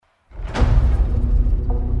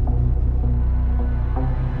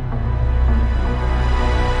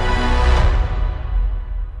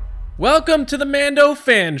Welcome to the Mando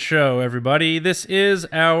Fan Show, everybody. This is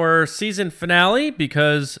our season finale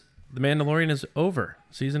because The Mandalorian is over.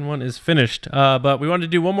 Season 1 is finished. But we wanted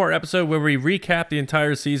to do one more episode where we recap the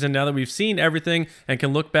entire season now that we've seen everything and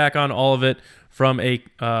can look back on all of it from a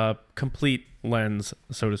complete lens,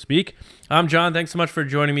 so to speak. I'm John. Thanks so much for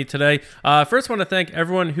joining me today. First, I want to thank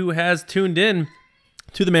everyone who has tuned in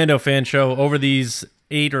to the Mando Fan Show over these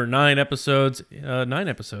 8 or 9 episodes, and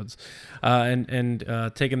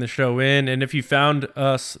taking the show in. And if you found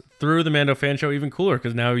us through the Mando Fan Show, even cooler,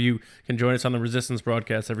 because now you can join us on the Resistance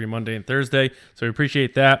broadcast every Monday and Thursday. So we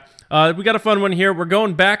appreciate that. We got a fun one here. We're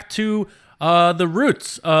going back to the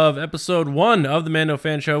roots of episode 1 of the Mando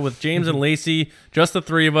Fan Show with James and Lacey, just the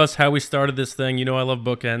three of us, how we started this thing. You know I love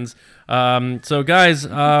bookends. So guys,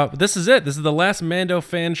 this is it. This is the last Mando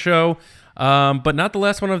Fan Show, but not the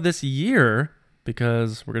last one of this year,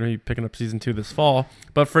 because we're going to be picking up season 2 this fall.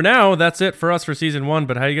 But for now, that's it for us for season 1.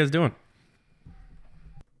 But how you guys doing?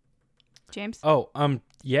 James?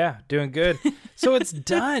 Yeah, doing good. So it's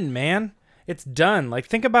done, man. It's done. Like,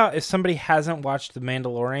 think about if somebody hasn't watched The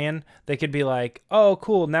Mandalorian, they could be like, oh,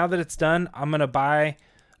 cool, now that it's done, I'm going to buy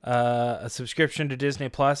a subscription to Disney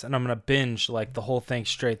Plus, and I'm going to binge, like, the whole thing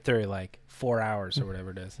straight through, like, 4 hours or whatever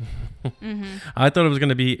it is. Mm-hmm. I thought it was going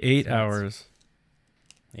to be 8 hours.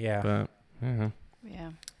 Yeah. But... Yeah.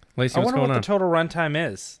 Lacey, I what's wonder going what on? the total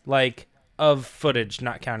runtime is, like, of footage,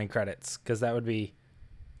 not counting credits, because that would be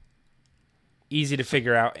easy to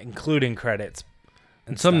figure out, including credits.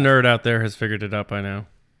 And some stuff. nerd out there has figured it out by now.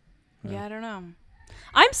 Yeah, I don't know.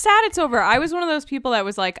 I'm sad it's over. I was one of those people that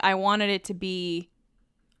was like, I wanted it to be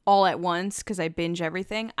all at once because I binge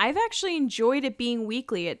everything. I've actually enjoyed it being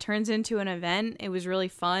weekly. It turns into an event. It was really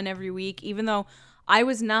fun every week, even though I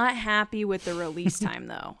was not happy with the release time,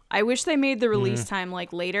 though. I wish they made the release time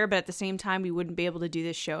like later, but at the same time, we wouldn't be able to do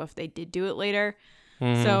this show if they did do it later.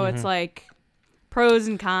 So it's like pros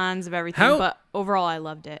and cons of everything, but overall, I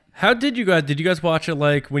loved it. How did you guys watch it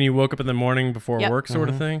like when you woke up in the morning before work sort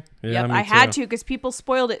of thing? Yeah, I had to because people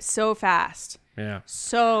spoiled it so fast. Yeah.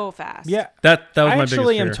 So fast. Yeah. That was my biggest fear. I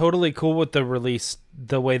actually am totally cool with the release,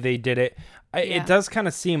 the way they did it. It does kind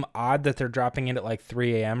of seem odd that they're dropping it at like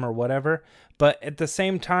 3 a.m. or whatever. But at the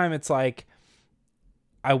same time, it's like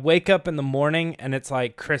I wake up in the morning and it's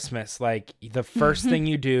like Christmas. Like the first thing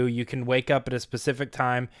you do, you can wake up at a specific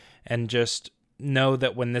time and just know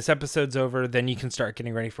that when this episode's over, then you can start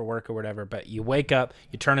getting ready for work or whatever. But you wake up,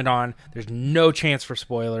 you turn it on. There's no chance for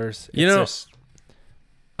spoilers.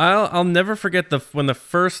 I'll never forget when the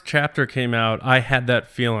first chapter came out, I had that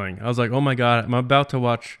feeling. I was like, oh my God, I'm about to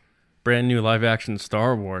watch brand new live action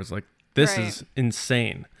Star Wars. Like, this is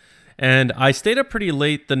insane. And I stayed up pretty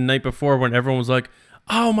late the night before when everyone was like,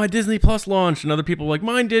 oh, my Disney Plus launched. And other people were like,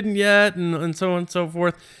 mine didn't yet, and so on and so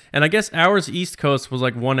forth. And I guess ours East Coast was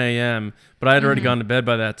like 1 a.m., but I had already gone to bed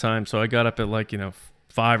by that time. So I got up at like,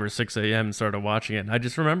 5 or 6 a.m. and started watching it. And I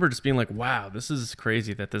just remember just being like, wow, this is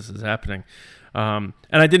crazy that this is happening. And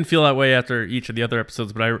I didn't feel that way after each of the other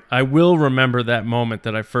episodes, but I will remember that moment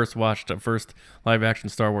that I first watched a first live action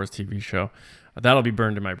Star Wars TV show. That'll be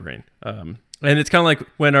burned in my brain. And it's kind of like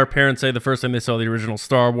when our parents say the first time they saw the original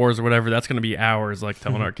Star Wars or whatever, that's going to be ours, like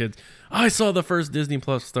telling our kids, I saw the first Disney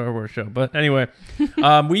Plus Star Wars show. But anyway,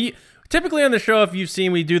 we typically on the show, if you've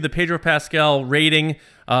seen, we do the Pedro Pascal rating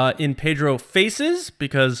in Pedro faces,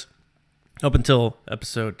 because up until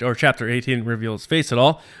episode or chapter 18 didn't reveal his face at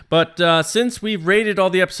all. But since we've rated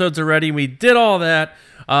all the episodes already, we did all that.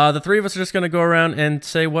 The three of us are just going to go around and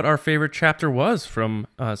say what our favorite chapter was from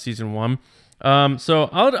season 1. So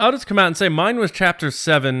I'll just come out and say mine was chapter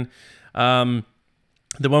 7, the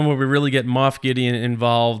one where we really get Moff Gideon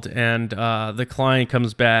involved, and the client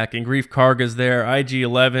comes back, and Grief Karga's there,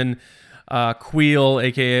 IG-11, Queel,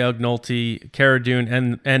 aka Ugnulti, Cara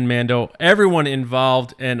Dune, and Mando, everyone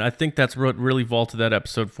involved, and I think that's what really vaulted that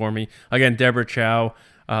episode for me. Again, Deborah Chow,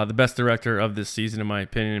 the best director of this season, in my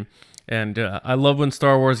opinion. And I love when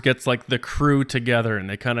Star Wars gets like the crew together, and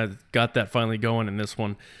they kind of got that finally going in this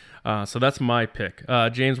one. So that's my pick.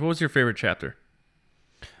 James, what was your favorite chapter?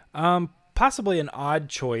 Possibly an odd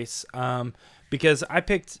choice, because I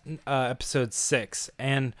picked episode 6.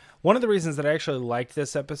 And one of the reasons that I actually liked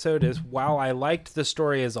this episode is while I liked the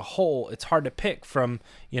story as a whole, it's hard to pick from,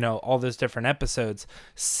 all those different episodes.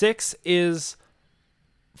 6 is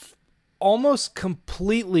almost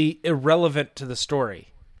completely irrelevant to the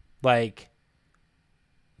story. Like,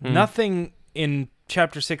 nothing in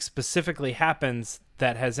chapter 6 specifically happens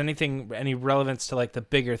that has any relevance to like the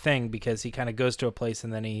bigger thing, because he kind of goes to a place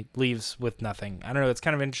and then he leaves with nothing. I don't know. It's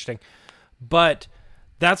kind of interesting, but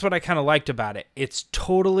that's what I kind of liked about it. It's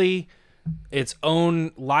totally its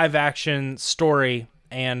own live action story,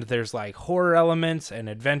 and there's like horror elements and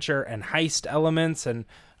adventure and heist elements, and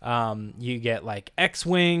you get like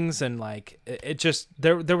X-wings, and like it just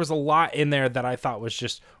there was a lot in there that I thought was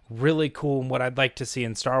just really cool and what I'd like to see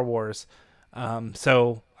in Star Wars.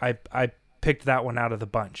 So I picked that one out of the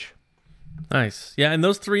bunch. Nice. Yeah, and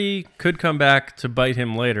those 3 could come back to bite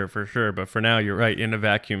him later for sure, but for now, you're right. In a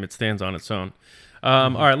vacuum, it stands on its own.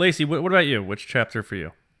 All right, Lacey, what about you? Which chapter for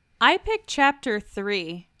you? I picked chapter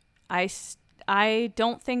 3. I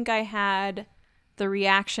don't think I had the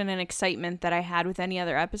reaction and excitement that I had with any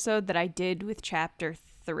other episode that I did with chapter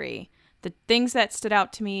 3. The things that stood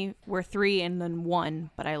out to me were 3 and then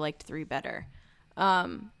 1, but I liked 3 better.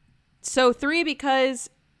 So 3 because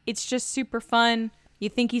it's just super fun. You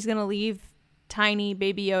think he's going to leave tiny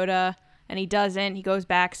baby Yoda, and he doesn't. He goes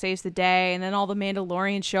back, saves the day, and then all the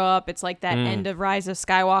Mandalorians show up. It's like that end of Rise of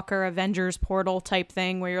Skywalker, Avengers portal type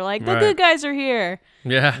thing where you're like, the good guys are here.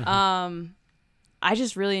 Yeah. I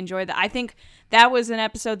just really enjoyed that. I think that was an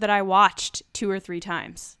episode that I watched 2 or 3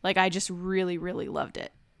 times. Like, I just really, really loved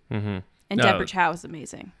it. Mm-hmm. And Deborah Chow was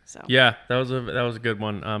amazing. So yeah, that was a good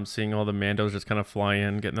one. Seeing all the Mandos just kind of fly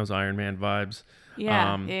in, getting those Iron Man vibes.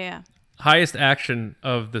 Yeah. Highest action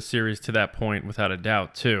of the series to that point, without a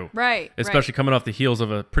doubt, too. Right. Especially coming off the heels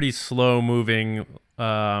of a pretty slow-moving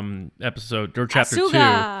episode, or chapter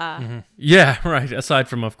Asuga. 2. Mm-hmm. Yeah, right. Aside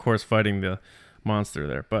from, of course, fighting the monster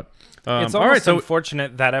there. But it's almost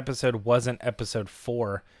unfortunate that episode wasn't episode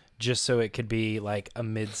 4, just so it could be like a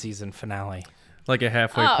mid-season finale. Like a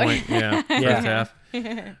halfway point. Yeah. First half.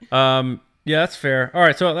 Yeah, that's fair. All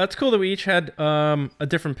right, so that's cool that we each had a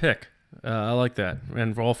different pick. I like that,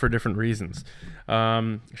 and all for different reasons.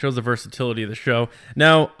 Shows the versatility of the show.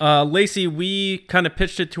 Now, Lacey, we kind of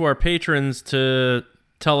pitched it to our patrons to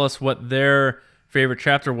tell us what their favorite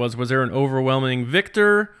chapter was. Was there an overwhelming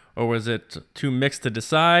victor, or was it too mixed to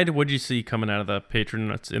decide? What did you see coming out of the patron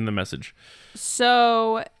that's in the message?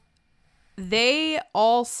 So they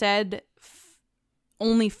all said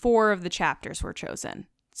only 4 of the chapters were chosen.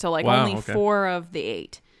 So only 4 of the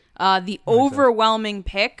 8. The overwhelming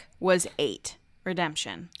pick was 8,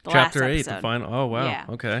 Redemption. Chapter last 8, episode. the final. Oh, wow. Yeah.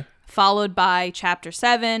 Okay. Followed by Chapter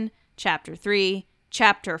 7, Chapter 3.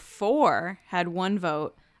 Chapter 4 had 1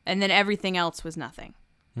 vote, and then everything else was nothing.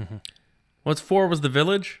 Mm-hmm. What's 4 was the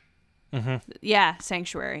village? Mm-hmm. Yeah,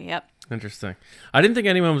 Sanctuary, yep. Interesting. I didn't think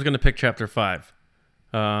anyone was going to pick Chapter 5.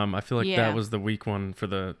 I feel like that was the weak one for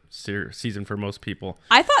the season for most people.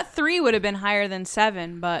 I thought 3 would have been higher than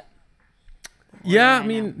 7, but... Yeah, I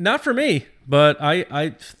mean, not for me, but I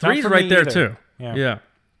 3's right there too. Yeah.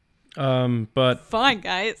 But fine,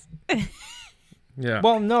 guys. Yeah.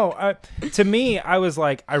 Well, no, to me, I was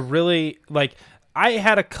like, I really like. I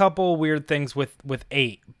had a couple weird things with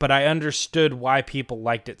 8, but I understood why people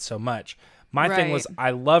liked it so much. My thing was,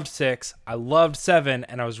 I loved 6, I loved 7,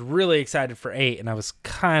 and I was really excited for 8, and I was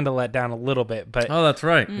kind of let down a little bit. But that's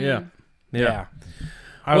right. Yeah.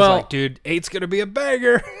 I was like, dude, 8's gonna be a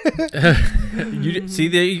banger. See,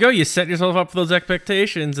 there you go. You set yourself up for those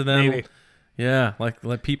expectations, and then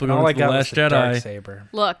like people going to The Last Jedi.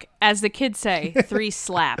 Look, as the kids say, 3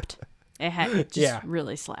 slapped. It had just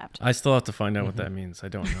really slapped. I still have to find out what that means. I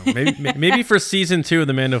don't know. Maybe for season 2 of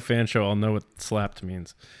the Mando Fan Show, I'll know what slapped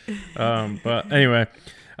means. But anyway.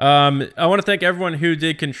 I want to thank everyone who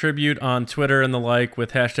did contribute on Twitter and the like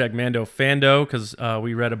with hashtag MandoFando, because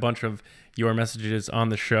we read a bunch of your messages on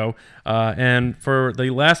the show. And for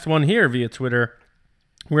the last one here via Twitter,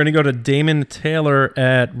 we're going to go to Damon Taylor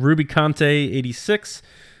at RubyConte86.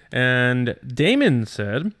 And Damon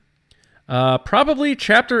said, probably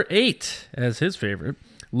Chapter 8 as his favorite.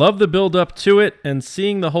 Love the build up to it and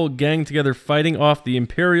seeing the whole gang together fighting off the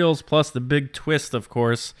Imperials, plus the big twist, of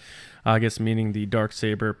course. I guess meaning the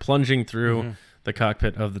Darksaber plunging through the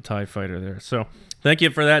cockpit of the TIE fighter there. So thank you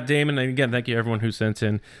for that, Damon. And again, thank you everyone who sent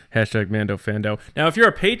in hashtag MandoFando. Now, if you're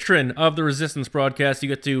a patron of the Resistance broadcast, you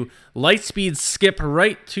get to lightspeed skip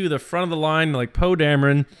right to the front of the line like Poe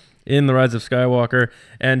Dameron in The Rise of Skywalker.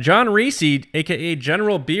 And John Reese, a.k.a.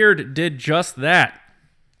 General Beard, did just that.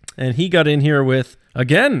 And he got in here with,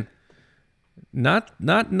 again, not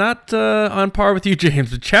on par with you, James.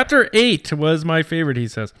 But Chapter 8 was my favorite, he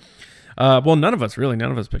says. Well, none of us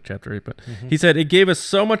picked Chapter 8, but he said, it gave us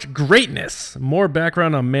so much greatness. More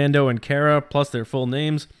background on Mando and Cara, plus their full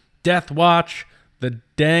names. Death Watch, the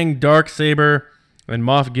dang Darksaber, and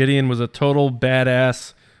Moff Gideon was a total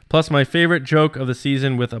badass. Plus my favorite joke of the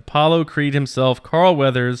season with Apollo Creed himself, Carl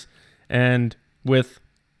Weathers, and with,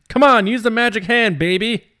 come on, use the magic hand,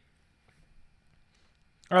 baby.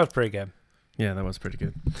 That was pretty good. Yeah, that was pretty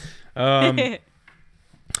good.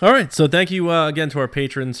 All right, so thank you again to our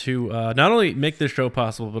patrons who not only make this show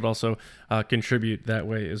possible, but also contribute that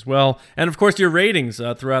way as well. And of course, your ratings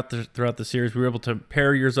throughout the series, we were able to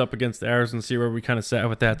pair yours up against ours and see where we kind of sat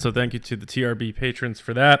with that. So thank you to the TRB patrons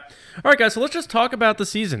for that. All right, guys, so let's just talk about the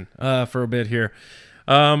season for a bit here.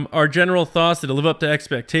 Our general thoughts, did it live up to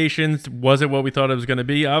expectations? Was it what we thought it was going to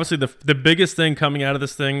be? Obviously, the biggest thing coming out of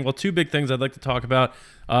this thing, well, two big things I'd like to talk about.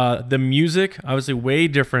 The music, obviously way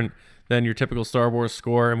different than your typical Star Wars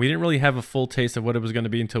score, and we didn't really have a full taste of what it was going to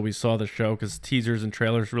be until we saw the show, because teasers and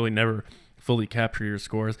trailers really never fully capture your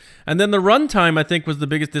scores. And then the runtime, I think, was the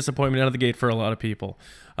biggest disappointment out of the gate for a lot of people.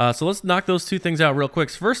 So let's knock those two things out real quick.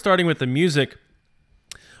 So first, starting with the music.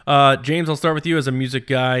 James, I'll start with you as a music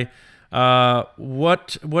guy.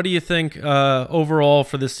 What do you think overall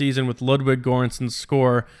for this season with Ludwig Göransson's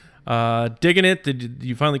score? Digging it? Did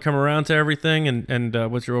you finally come around to everything?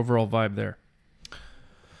 And what's your overall vibe there?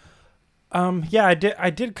 Yeah, I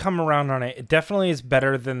did come around on it. It definitely is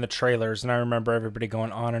better than the trailers, and I remember everybody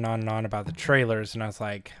going on and on and on about the trailers, and I was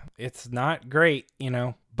like, it's not great,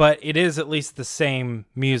 but it is at least the same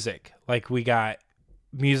music. Like, we got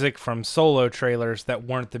music from Solo trailers that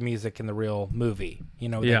weren't the music in the real movie. They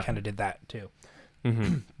kind of did that too.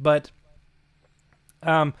 Mm-hmm. But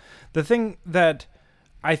the thing that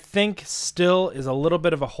I think still is a little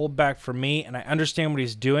bit of a holdback for me, and I understand what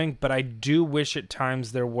he's doing, but I do wish at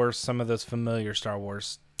times there were some of those familiar Star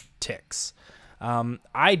Wars ticks.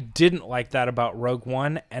 I didn't like that about Rogue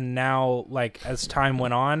One, and now, like, as time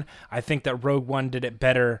went on, I think that Rogue One did it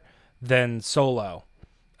better than Solo.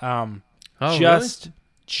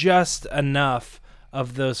 Just enough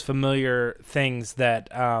of those familiar things that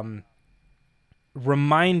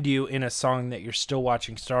remind you in a song that you're still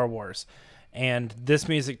watching Star Wars. And this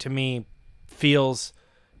music to me feels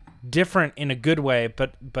different in a good way,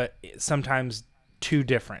 but sometimes too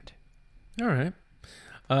different. All right.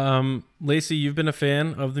 Lacey, you've been a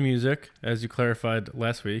fan of the music, as you clarified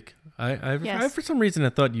last week. I for some reason I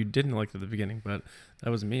thought you didn't like it at the beginning, but that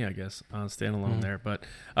was me, I guess, standalone there. But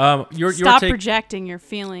your Stop projecting your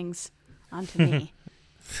feelings onto me.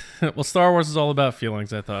 Well, Star Wars is all about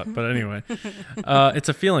feelings, I thought. But anyway, it's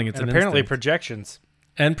a feeling. It's and an apparently instinct. projections.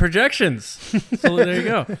 And projections. So there you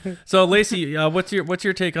go. So Lacey, what's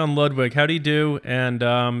your take on Ludwig? How do you do? And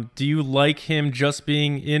do you like him just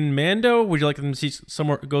being in Mando? Would you like him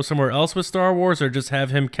to go somewhere else with Star Wars, or just have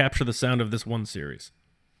him capture the sound of this one series?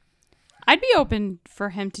 I'd be open for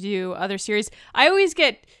him to do other series. I always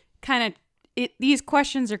get these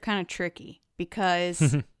questions are kind of tricky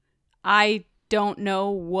because I don't know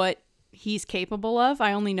what he's capable of.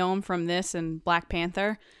 I only know him from this and Black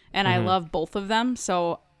Panther. And I love both of them.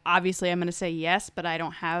 So obviously I'm going to say yes, but I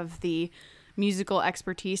don't have the musical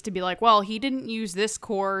expertise to be like, well, he didn't use this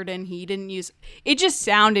chord and he didn't use... It just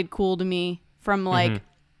sounded cool to me from like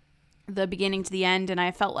the beginning to the end. And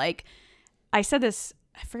I felt like... I said this,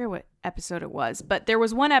 I forget what episode it was, but there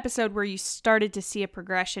was one episode where you started to see a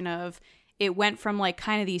progression of... It went from like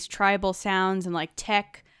kind of these tribal sounds and like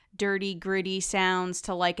tech, dirty, gritty sounds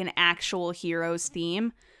to like an actual hero's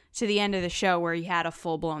theme. To the end of the show where he had a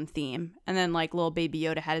full-blown theme. And then, like, little Baby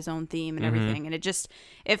Yoda had his own theme and everything. And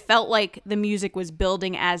it felt like the music was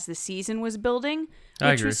building as the season was building,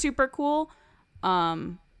 which was super cool.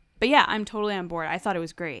 But yeah, I'm totally on board. I thought it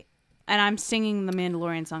was great. And I'm singing the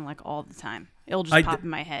Mandalorian song, like, all the time. It'll just pop in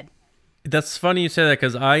my head. That's funny you say that,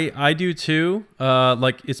 because I do too.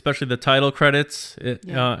 Like, especially the title credits,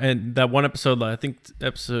 and that one episode, I think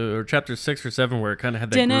episode or chapter 6 or 7, where it kind of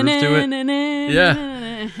had that groove to it.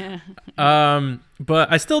 Yeah.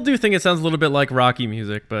 But I still do think it sounds a little bit like Rocky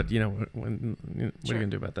music. But what are you gonna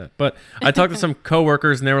do about that? But I talked to some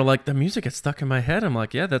coworkers, and they were like, "The music gets stuck in my head." I'm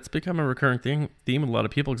like, "Yeah, that's become a recurring theme with a lot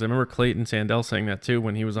of people." Because I remember Clayton Sandell saying that too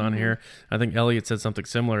when he was on here. I think Elliot said something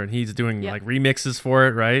similar, and he's doing like remixes for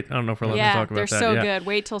it, right? I don't know if we're allowed to talk about that. They're so good.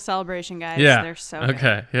 Wait till Celebration, guys. Yeah, they're so good.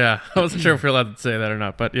 Okay. Yeah, I wasn't sure if we're allowed to say that or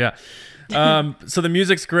not, but yeah. So the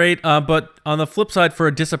music's great, but on the flip side, for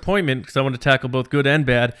a disappointment, because I want to tackle both good and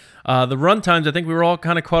bad, the run times, I think we were all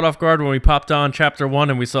kind of caught off guard when we popped on chapter 1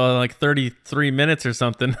 and we saw like 33 minutes or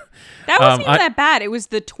something. That wasn't even that bad. It was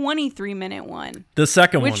the 23-minute one. The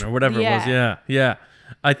second one or whatever it was. Yeah.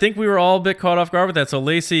 I think we were all a bit caught off guard with that. So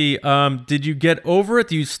Lacey, did you get over it?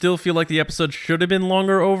 Do you still feel like the episode should have been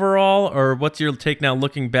longer overall? Or what's your take now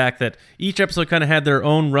looking back that each episode kind of had their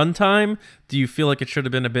own runtime? Do you feel like it should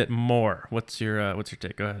have been a bit more? What's your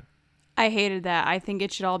take? Go ahead. I hated that. I think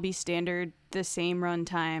it should all be standard, the same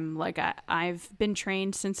runtime. Like I've been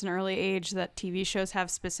trained since an early age that TV shows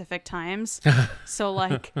have specific times. So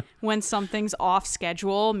like when something's off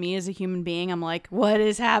schedule, me as a human being, I'm like, what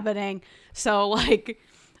is happening? So like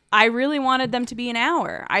I really wanted them to be an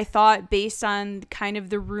hour. I thought, based on kind of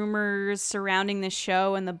the rumors surrounding this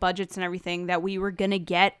show and the budgets and everything, that we were going to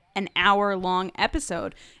get an hour-long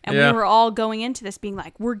episode. And we were all going into this being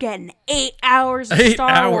like, we're getting 8 hours of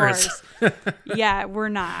Star Wars. Yeah, we're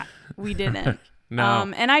not. We didn't.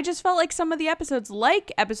 No. And I just felt like some of the episodes,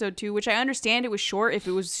 like episode 2, which I understand it was short. If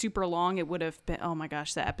it was super long, it would have been, oh my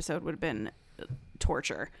gosh, that episode would have been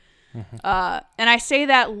torture. And I say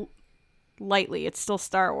that lightly. It's still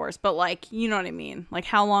Star Wars, but like, you know what I mean? Like,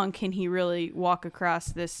 how long can he really walk across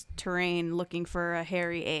this terrain looking for a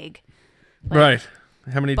hairy egg? Like, right.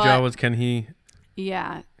 How many Jawas can he?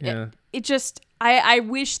 Yeah. It just, I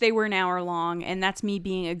wish they were an hour long, and that's me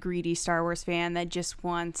being a greedy Star Wars fan that just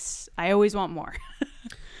wants, I always want more.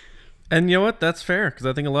 And you know what? That's fair, because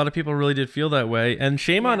I think a lot of people really did feel that way. And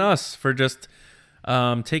shame on us for just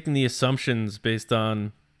taking the assumptions based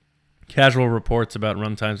on casual reports about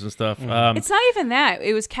runtimes and stuff. It's not even that.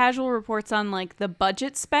 It was casual reports on like the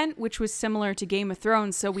budget spent, which was similar to Game of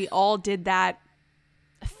Thrones. So we all did that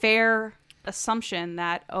fair assumption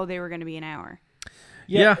that, oh, they were going to be an hour.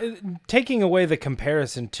 Yeah. Taking away the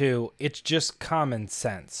comparison too, it's just common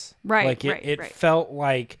sense. Right. Like it felt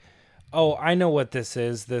like, oh, I know what this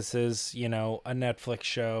is. This is, you know, a Netflix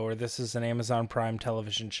show, or this is an Amazon Prime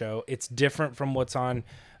television show. It's different from what's on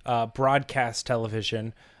broadcast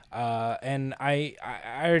television. And I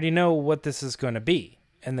already know what this is going to be.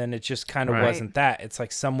 And then it just kind of wasn't that. It's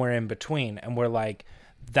like somewhere in between. And we're like,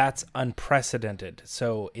 that's unprecedented.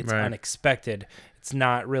 So it's unexpected. It's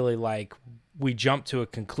not really like we jump to a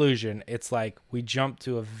conclusion. It's like we jump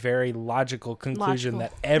to a very logical conclusion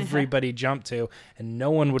that everybody jumped to, and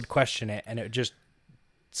no one would question it. And it just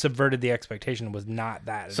subverted the expectation. It was not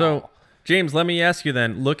that at all. James, let me ask you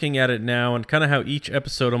then, looking at it now and kind of how each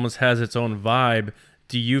episode almost has its own vibe,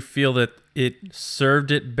 do you feel that it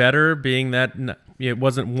served it better, being that it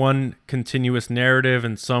wasn't one continuous narrative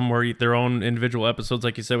and some were their own individual episodes,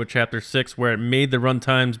 like you said with Chapter 6, where it made the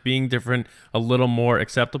runtimes being different a little more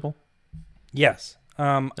acceptable? Yes.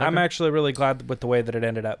 I'm actually really glad with the way that it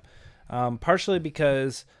ended up. Partially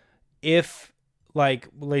because if, like,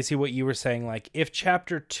 Lacey, what you were saying, like, if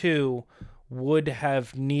Chapter 2 would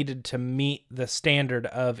have needed to meet the standard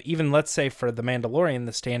of, even let's say for The Mandalorian,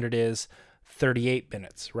 the standard is 38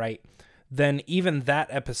 minutes, right? Then even that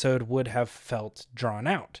episode would have felt drawn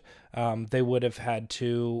out. They would have had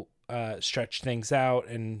to stretch things out.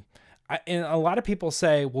 And a lot of people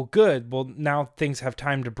say, well, good. Well, now things have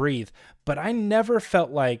time to breathe. But I never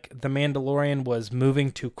felt like The Mandalorian was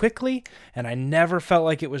moving too quickly. And I never felt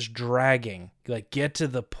like it was dragging. Like, get to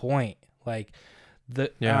the point. Like,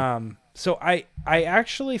 so I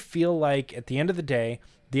actually feel like at the end of the day,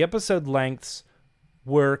 the episode lengths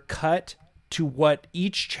were cut to what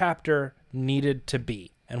each chapter needed to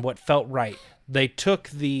be and what felt right. They took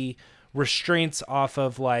the restraints off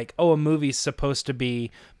of like, oh, a movie's supposed to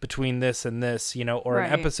be between this and this, you know, or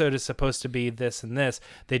an episode is supposed to be this and this.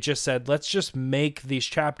 They just said, let's just make these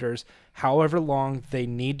chapters however long they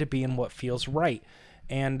need to be and what feels right.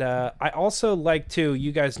 And I also like to,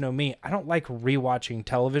 you guys know me, I don't like rewatching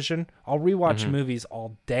television. I'll rewatch movies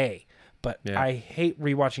all day, but I hate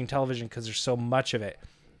rewatching television because there's so much of it.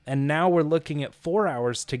 And now we're looking at 4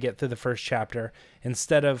 hours to get through the first chapter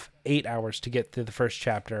instead of 8 hours to get through the first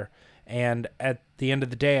chapter. And at the end of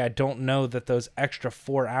the day, I don't know that those extra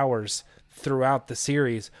 4 hours throughout the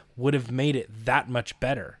series would have made it that much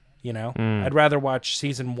better. You know, I'd rather watch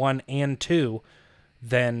season 1 and 2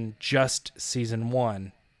 than just season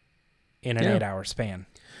 1 in an 8 hour span.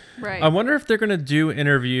 Right. I wonder if they're going to do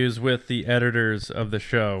interviews with the editors of the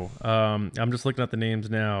show. I'm just looking at the names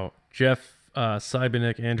now. Jeff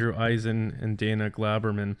Seibenik, Andrew Eisen, and Dana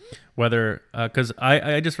Glaberman. Whether, because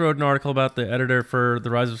I just wrote an article about the editor for The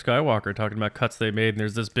Rise of Skywalker talking about cuts they made, and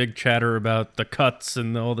there's this big chatter about the cuts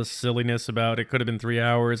and all the silliness about it could have been 3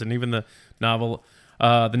 hours, and even the novel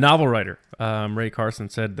writer, Ray Carson,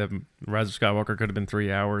 said that Rise of Skywalker could have been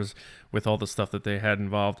 3 hours with all the stuff that they had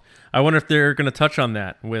involved. I wonder if they're going to touch on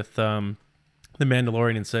that with The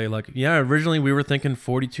Mandalorian and say, like, yeah, originally we were thinking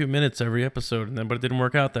 42 minutes every episode, but it didn't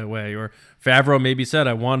work out that way. Or Favreau maybe said,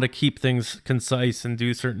 I wanted to keep things concise and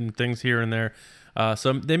do certain things here and there.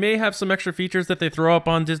 So they may have some extra features that they throw up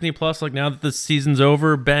on Disney Plus, like now that the season's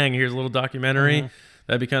over, bang, here's a little documentary.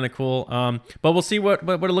 That'd be kind of cool. But we'll see what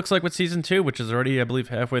it looks like with season 2, which is already, I believe,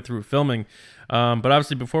 halfway through filming. But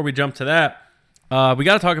obviously, before we jump to that, we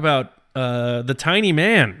got to talk about the Tiny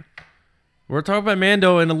Man. We're talking about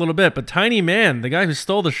Mando in a little bit, but Tiny Man, the guy who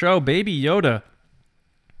stole the show, Baby Yoda.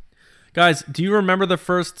 Guys, do you remember the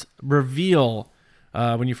first reveal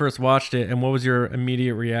when you first watched it, and what was your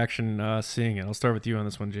immediate reaction seeing it? I'll start with you on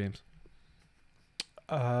this one, James.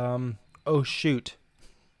 Oh shoot.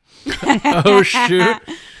 Oh shoot.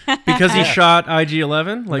 Because he shot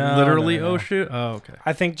IG-11? Like No, literally no. oh shoot? Oh, okay.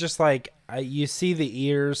 I think just like you see the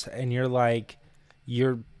ears and you're like,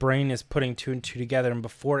 your brain is putting two and two together, and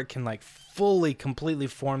before it can like fully, completely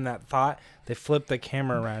form that thought, they flip the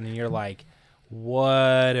camera around and you're like,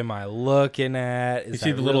 what am I looking at? You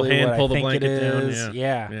see the little hand pull the blanket down?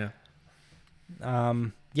 Yeah.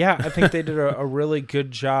 Yeah, I think they did a really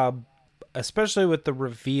good job, especially with the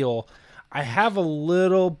reveal. I have a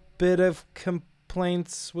little bit of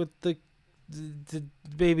complaints with the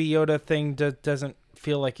Baby Yoda thing. Doesn't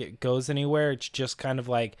feel like it goes anywhere. It's just kind of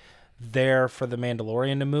like there for the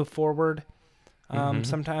Mandalorian to move forward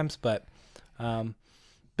sometimes. But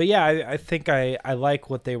yeah, I think I like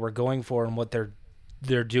what they were going for and what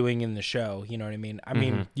they're doing in the show. You know what I mean? I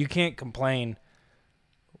mean, you can't complain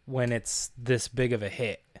when it's this big of a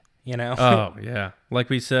hit, you know? Oh, yeah. Like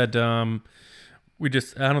we said, I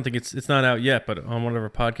don't think it's not out yet, but on one of our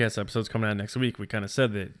podcast episodes coming out next week, we kind of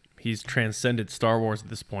said that he's transcended Star Wars at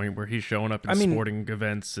this point where he's showing up in sporting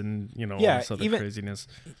events and, all this other craziness.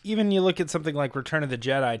 Even you look at something like Return of the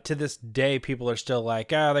Jedi, to this day, people are still like,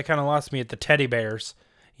 they kind of lost me at the teddy bears,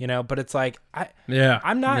 but it's like,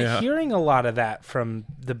 I'm not hearing a lot of that from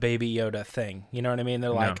the Baby Yoda thing. You know what I mean?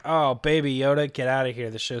 They're like, oh, Baby Yoda, get out of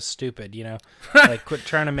here. The show's stupid, like quit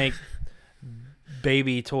trying to make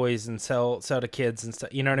baby toys and sell to kids and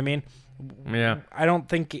stuff. You know what I mean? Yeah. I don't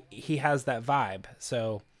think he has that vibe.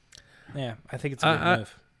 So, yeah, I think it's a good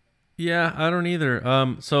move. Yeah, I don't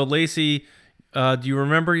either. So, Lacey, do you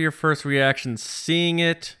remember your first reaction seeing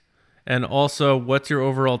it? And also, what's your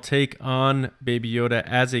overall take on Baby Yoda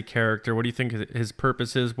as a character? What do you think his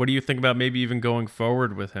purpose is? What do you think about maybe even going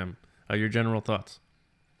forward with him? Your general thoughts?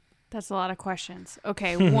 That's a lot of questions.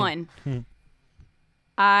 Okay, one.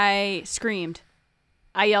 I screamed.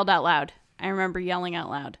 I yelled out loud. I remember yelling out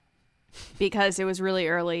loud because it was really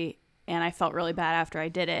early and I felt really bad after I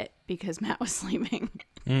did it because Matt was sleeping.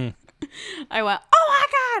 I went, oh my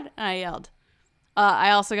God! And I yelled.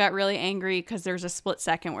 I also got really angry because there's a split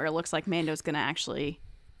second where it looks like Mando's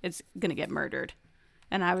it's gonna get murdered.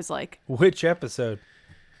 And I was like... Which episode?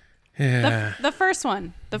 Yeah. The first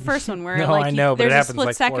one where no, I know, but there's it a split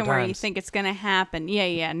like second where you think it's gonna happen.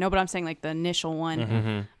 Yeah. No, but I'm saying like the initial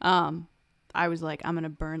one. I was like, I'm gonna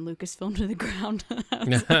burn Lucasfilm to the ground. I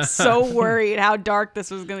was like, so worried how dark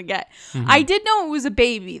this was gonna get. I did know it was a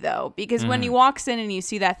baby though, because when he walks in and you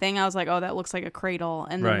see that thing, I was like, oh, that looks like a cradle,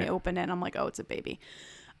 and then they open it and I'm like, oh, it's a baby.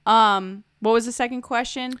 What was the second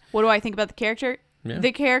question? What do I think about the character? Yeah.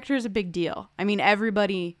 The character is a big deal. I mean,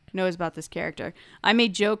 everybody knows about this character. I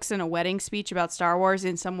made jokes in a wedding speech about Star Wars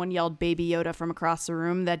and someone yelled Baby Yoda from across the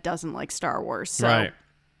room that doesn't like Star Wars. So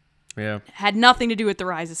yeah. Had nothing to do with The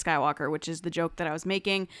Rise of Skywalker, which is the joke that I was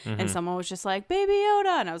making. And someone was just like, Baby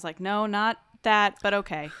Yoda. And I was like, no, not that, but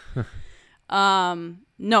okay.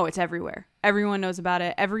 No, it's everywhere. Everyone knows about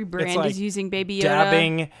it. Every brand is using Baby Yoda.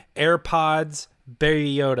 Dabbing, AirPods,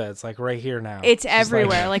 Baby Yoda. It's like right here now. It's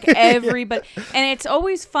everywhere. Like everybody. And it's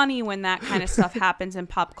always funny when that kind of stuff happens in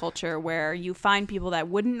pop culture where you find people that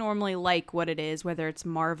wouldn't normally like what it is, whether it's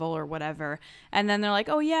Marvel or whatever. And then they're like,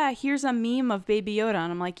 oh yeah, here's a meme of Baby Yoda.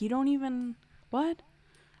 And I'm like, you don't even, what?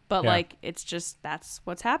 But like, it's just, that's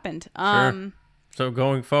what's happened. Sure. So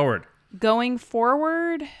going forward,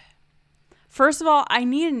 first of all, I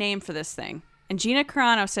need a name for this thing. And Gina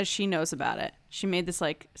Carano says she knows about it. She made this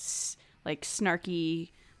like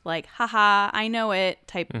snarky, like, haha, I know it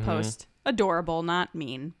type post. Adorable, not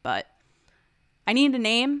mean, but I need a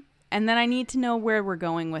name and then I need to know where we're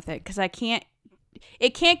going with it because it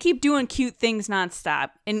can't keep doing cute things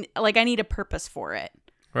nonstop. And like, I need a purpose for it.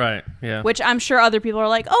 Right. Yeah. Which I'm sure other people are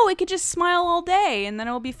like, oh, it could just smile all day and then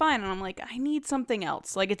it'll be fine. And I'm like, I need something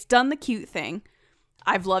else. Like, it's done the cute thing.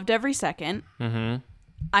 I've loved every second.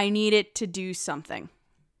 I need it to do something.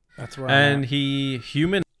 That's right. And he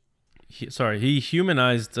humanized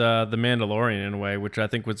the Mandalorian in a way, which I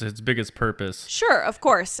think was his biggest purpose. Sure, of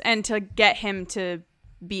course. And to get him to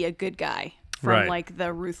be a good guy from like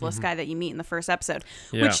the ruthless guy that you meet in the first episode,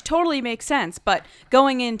 which totally makes sense. But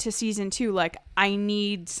going into season 2, like, I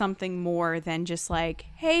need something more than just like,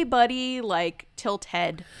 hey, buddy, like tilt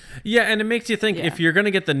head. Yeah. And it makes you think if you're going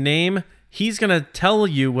to get the name, he's going to tell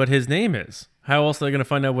you what his name is. How else are they going to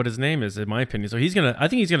find out what his name is, in my opinion? So I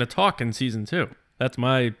think he's going to talk in season 2. That's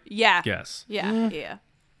my guess. Yeah.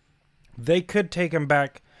 They could take him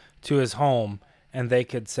back to his home and they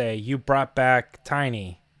could say, you brought back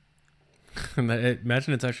Tiny.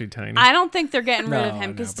 Imagine it's actually Tiny. I don't think they're getting rid of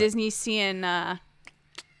him because Disney's seeing... No,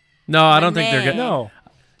 I don't think they're getting... No.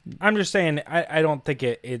 I'm just saying, I don't think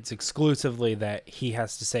it's exclusively that he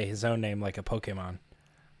has to say his own name like a Pokemon.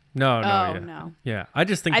 No, Oh, yeah. no. Yeah, I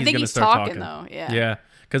just think I he's think going to he's start talking, though. Yeah. Yeah,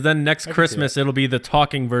 because then next can see Christmas, it'll be the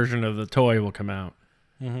talking version of the toy will come out.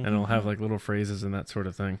 And it'll have like little phrases and that sort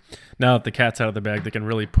of thing. Now that the cat's out of the bag, they can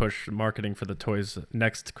really push marketing for the toys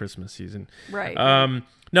next Christmas season. Right.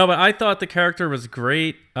 No, but I thought the character was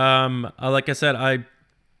great. Like I said, I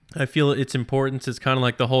feel its importance is kind of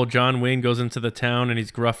like the whole John Wayne goes into the town and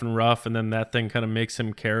he's gruff and rough, and then that thing kind of makes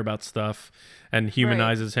him care about stuff and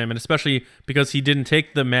humanizes him. And especially because he didn't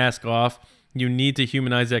take the mask off, you need to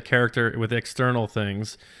humanize that character with external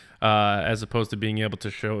things. As opposed to being able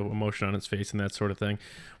to show emotion on his face and that sort of thing.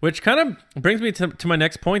 Which kind of brings me to my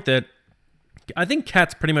next point, that I think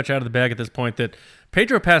Kat's pretty much out of the bag at this point, that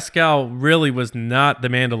Pedro Pascal really was not the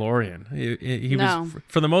Mandalorian. He was,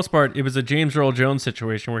 for the most part, it was a James Earl Jones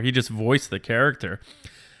situation where he just voiced the character.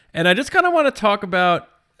 And I just kind of want to talk about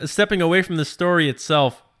stepping away from the story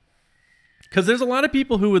itself, because there's a lot of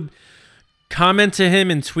people who would comment to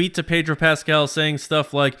him and tweet to Pedro Pascal saying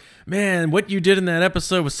stuff like, man, what you did in that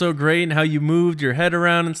episode was so great and how you moved your head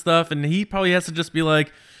around and stuff. And he probably has to just be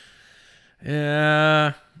like,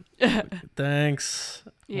 yeah, thanks.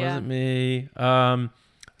 Yeah. Wasn't me.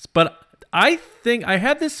 But I think I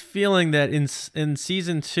had this feeling that in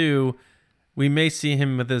season 2, we may see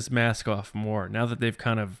him with his mask off more now that they've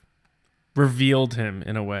kind of revealed him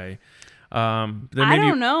in a way. I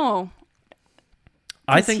don't know.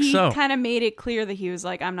 I think so. He kind of made it clear that he was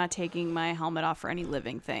like, I'm not taking my helmet off for any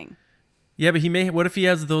living thing. Yeah, but what if he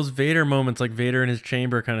has those Vader moments, like Vader in his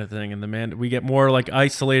chamber kind of thing, and we get more like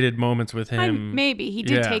isolated moments with him. Maybe he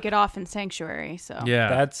did take it off in Sanctuary, so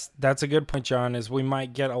yeah, that's a good point, John. Is we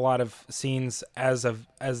might get a lot of scenes as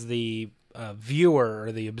the viewer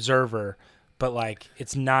or the observer, but like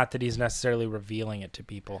it's not that he's necessarily revealing it to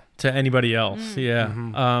people, to anybody else. Yeah,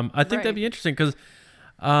 I think that'd be interesting because.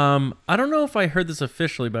 I don't know if I heard this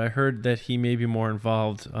officially, but I heard that he may be more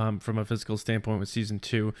involved from a physical standpoint with season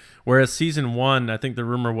 2. Whereas season 1, I think the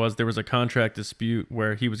rumor was there was a contract dispute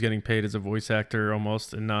where he was getting paid as a voice actor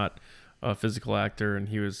almost and not a physical actor, and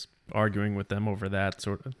he was arguing with them over that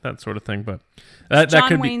sort of thing. But that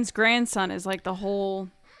could Wayne's grandson is like the whole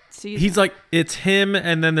season. He's like, it's him,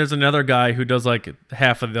 and then there's another guy who does like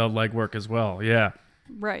half of the legwork as well. Yeah.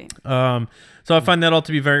 Right. So I find that all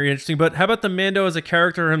to be very interesting. But how about the Mando as a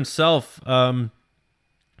character himself? Who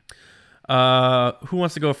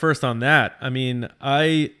wants to go first on that? I mean,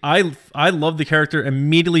 I love the character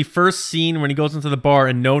immediately. First scene when he goes into the bar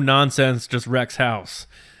and no nonsense, just wrecks house.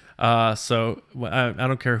 So I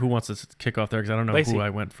don't care who wants to kick off there because I don't know Lacey. who I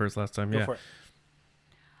went first last time. Go for it.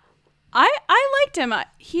 I liked him.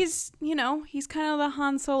 He's kind of the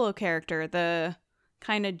Han Solo character, the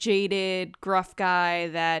kind of jaded, gruff guy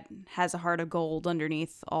that has a heart of gold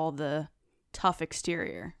underneath all the tough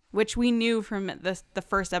exterior, which we knew from the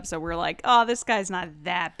first episode. We're like, oh, this guy's not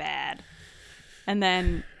that bad. And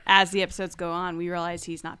then as the episodes go on, we realize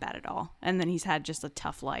he's not bad at all. And then he's had just a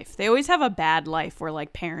tough life. They always have a bad life where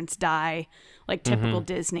like parents die, like typical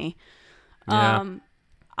Disney. Yeah.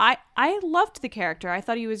 I loved the character. I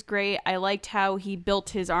thought he was great. I liked how he built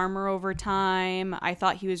his armor over time. I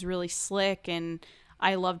thought he was really slick, and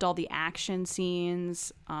I loved all the action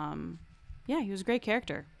scenes. Yeah, he was a great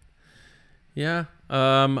character. Yeah.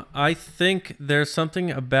 I think there's something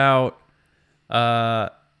about I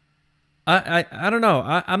don't know.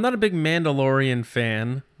 I'm not a big Mandalorian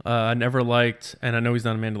fan. I never liked, and I know he's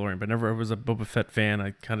not a Mandalorian, but never was a Boba Fett fan. I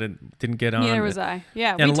kind of didn't get on. Neither was I.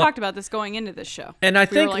 Yeah, we talked about this going into this show. And I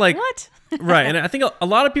think like what? Right, and I think a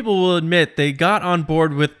lot of people will admit they got on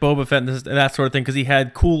board with Boba Fett and that sort of thing because he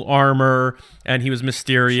had cool armor and he was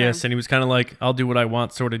mysterious and he was kind of like, I'll do what I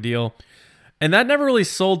want sort of deal. And that never really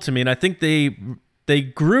sold to me. And I think they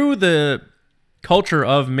grew the culture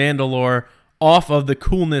of Mandalore off of the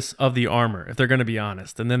coolness of the armor, if they're going to be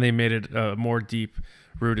honest. And then they made it a more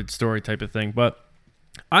deep-rooted story type of thing. But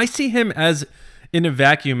I see him as in a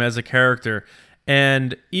vacuum as a character.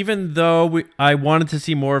 And even though I wanted to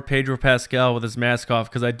see more of Pedro Pascal with his mask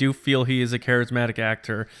off, because I do feel he is a charismatic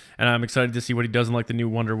actor, and I'm excited to see what he does in like the new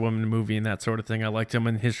Wonder Woman movie and that sort of thing. I liked him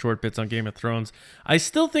in his short bits on Game of Thrones. I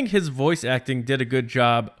still think his voice acting did a good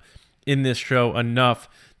job in this show, enough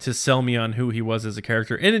to sell me on who he was as a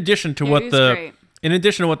character. In addition to what the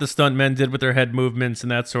stuntmen did with their head movements and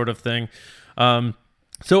that sort of thing.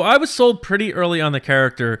 So I was sold pretty early on the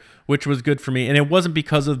character, which was good for me. And it wasn't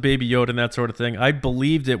because of Baby Yoda and that sort of thing. I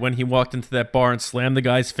believed it when he walked into that bar and slammed the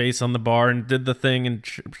guy's face on the bar and did the thing and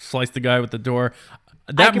sliced the guy with the door.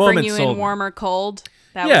 That moment bring you sold in warm or cold.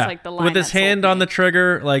 That was like the line with his that sold hand me. on the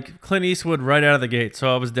trigger, like Clint Eastwood right out of the gate.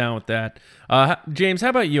 So I was down with that. James, how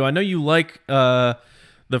about you? I know you like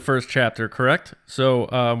the the first chapter, correct? So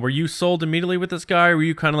were you sold immediately with this guy? Were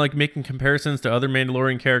you kind of like making comparisons to other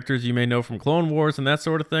Mandalorian characters you may know from Clone Wars and that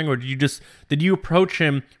sort of thing? Or did you approach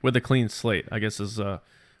him with a clean slate, I guess is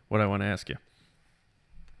what I want to ask you.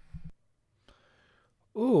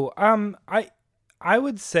 Ooh, I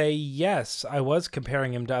would say yes, I was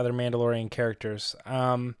comparing him to other Mandalorian characters.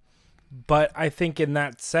 But I think in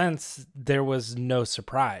that sense, there was no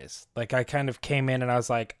surprise. Like, I kind of came in and I was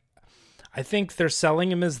like, I think they're selling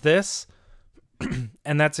him as this,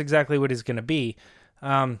 and that's exactly what he's going to be.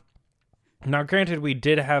 Now, granted, we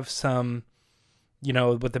did have some,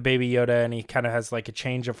 with the Baby Yoda, and he kind of has like a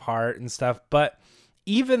change of heart and stuff. But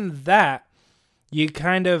even that, you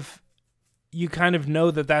kind of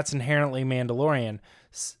know that that's inherently Mandalorian.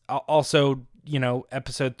 Also,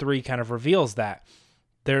 episode 3 kind of reveals that.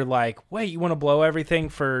 They're like, wait, you want to blow everything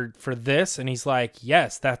for this? And he's like,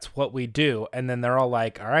 yes, that's what we do. And then they're all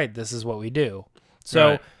like, all right, this is what we do.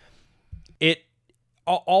 So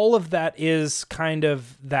all of that is kind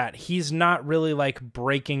of that. He's not really like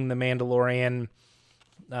breaking the Mandalorian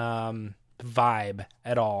vibe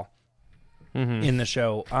at all in the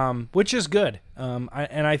show, which is good.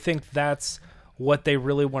 I think that's what they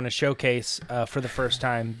really want to showcase for the first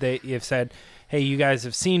time. They have said, hey, you guys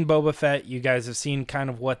have seen Boba Fett. You guys have seen kind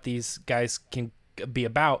of what these guys can be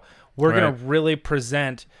about. We're going to really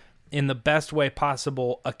present in the best way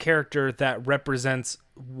possible a character that represents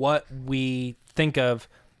what we think of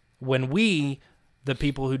when we, the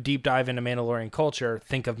people who deep dive into Mandalorian culture,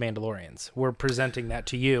 think of Mandalorians. We're presenting that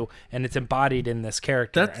to you, and it's embodied in this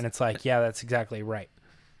character. And it's like, yeah, that's exactly right.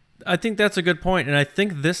 I think that's a good point, and I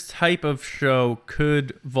think this type of show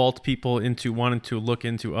could vault people into wanting to look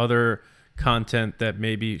into other content that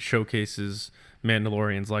maybe showcases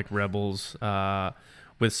Mandalorians, like Rebels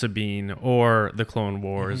with Sabine, or the Clone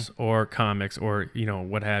Wars, or comics, or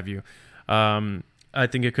what have you. I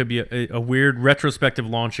think it could be a weird retrospective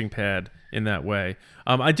launching pad in that way.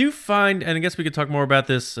 I do find, and I guess we could talk more about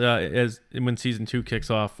this when season 2 kicks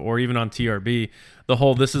off, or even on TRB, the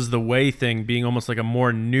whole "this is the way" thing being almost like a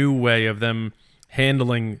more new way of them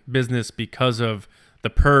handling business because of the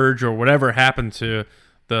purge or whatever happened to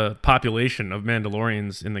the population of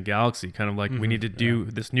Mandalorians in the galaxy. Kind of like we need to do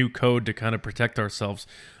this new code to kind of protect ourselves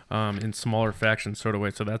in smaller factions sort of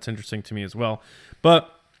way. So that's interesting to me as well. But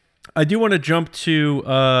I do want to jump to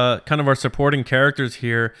kind of our supporting characters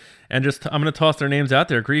here, and I'm going to toss their names out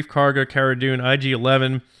there: Grief Karga, Cara Dune,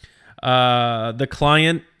 IG-11, the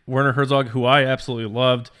Client, Werner Herzog, who I absolutely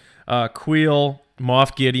loved, Queel,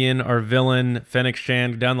 Moff Gideon, our villain, Fennec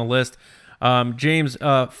Shand, down the list. James,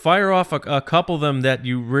 fire off a couple of them that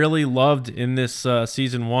you really loved in this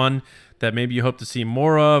season 1 that maybe you hope to see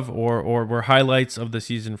more of, or were highlights of the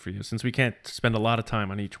season for you, since we can't spend a lot of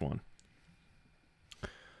time on each one.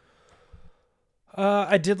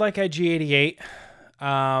 I did like IG-88.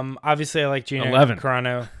 Obviously, I like Gina 11.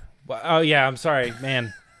 Carano. Oh, yeah, I'm sorry,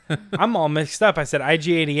 man. I'm all mixed up. I said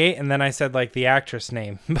IG-88, and then I said, like, the actress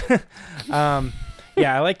name.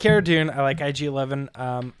 Yeah, I like Cara Dune. I like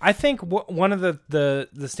IG-11. I think one of the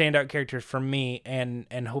standout characters for me,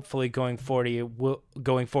 and hopefully going forward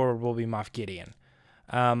will be Moff Gideon.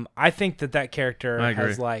 I think that character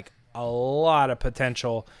has like a lot of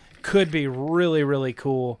potential. Could be really, really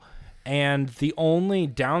cool. And the only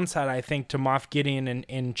downside, I think, to Moff Gideon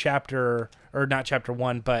in not chapter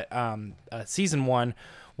 1, but season 1,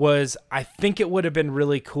 was I think it would have been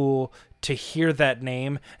really cool to hear that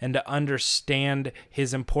name and to understand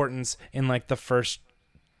his importance in like the first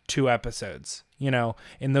 2 episodes,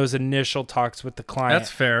 in those initial talks with the Client.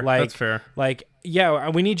 That's fair. That's fair. Like, yeah,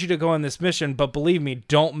 we need you to go on this mission, but believe me,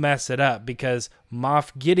 don't mess it up, because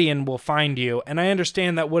Moff Gideon will find you. And I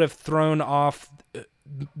understand that would have thrown off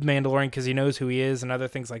Mandalorian because he knows who he is and other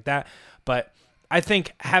things like that. But I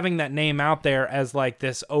think having that name out there as like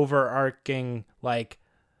this overarching like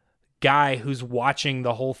guy who's watching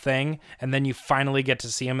the whole thing, and then you finally get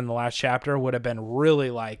to see him in the last chapter, would have been really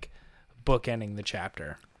like bookending the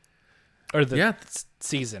chapter or the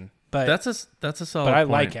season. But that's a solid point. I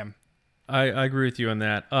like him. I agree with you on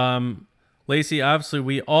that. Lacey, obviously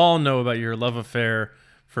we all know about your love affair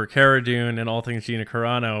for Cara Dune and all things Gina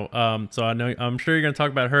Carano. So I'm sure you're going to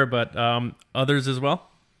talk about her, but others as well?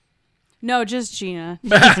 No, just Gina.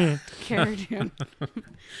 Cara Dune.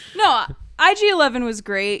 No, IG-11 was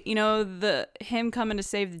great. Him coming to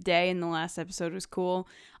save the day in the last episode was cool.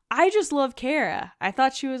 I just love Cara. I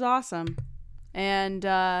thought she was awesome. And,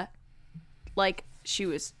 she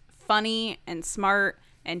was funny and smart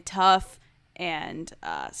and tough and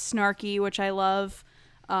snarky, which I love.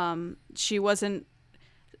 She wasn't,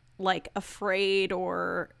 afraid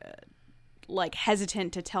or, like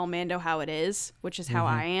hesitant to tell Mando how it is, which is how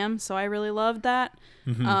I am. So I really loved that.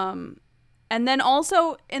 And then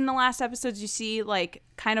also in the last episodes, you see like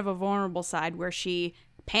kind of a vulnerable side where she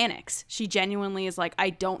panics. She genuinely is like, I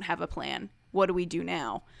don't have a plan. What do we do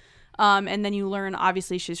now? And then you learn,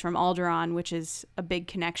 obviously, she's from Alderaan, which is a big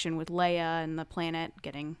connection with Leia and the planet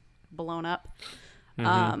getting blown up.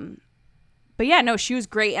 But yeah, no, she was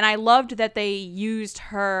great. And I loved that they used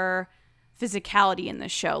her physicality in the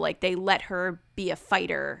show. Like, they let her be a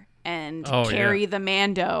fighter and carry the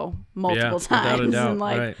Mando multiple times. And,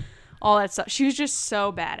 like, all that stuff. She was just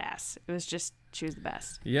so badass. It was just, she was the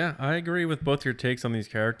best. Yeah, I agree with both your takes on these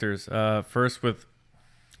characters. First, with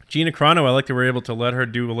Gina Carano, I like that we're able to let her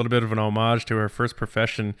do a little bit of an homage to her first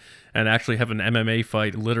profession and actually have an MMA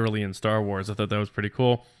fight literally in Star Wars. I thought that was pretty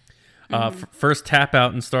cool. First tap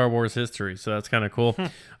out in Star Wars history, so that's kind of cool.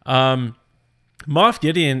 Moff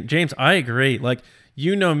Gideon, James, I agree. Like,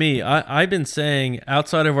 you know me, I've been saying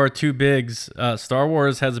outside of our two bigs, Star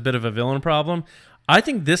Wars has a bit of a villain problem. I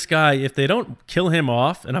think this guy, if they don't kill him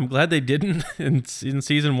off, and I'm glad they didn't in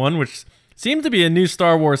season 1, which seems to be a new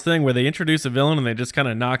Star Wars thing where they introduce a villain and they just kind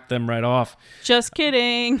of knock them right off. Just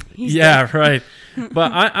kidding. He's dead. Right.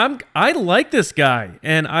 But I like this guy,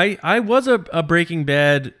 and I was a Breaking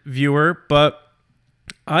Bad viewer, but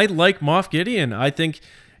I like Moff Gideon. I think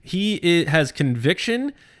he has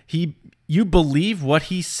conviction. You believe what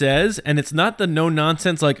he says, and it's not the no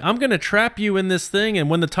nonsense like, I'm going to trap you in this thing, and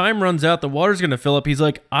when the time runs out, the water's going to fill up. He's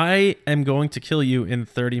like, I am going to kill you in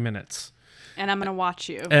 30 minutes. And I'm going to watch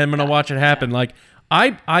you. And I'm going to watch it happen. Yeah. Like,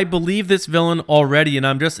 I believe this villain already, and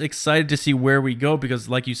I'm just excited to see where we go because,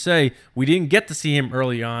 like you say, we didn't get to see him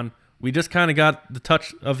early on. We just kind of got the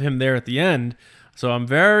touch of him there at the end. So I'm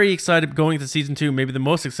very excited going to season 2, maybe the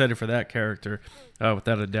most excited for that character,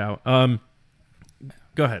 without a doubt.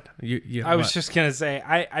 Go ahead. I was just going to say,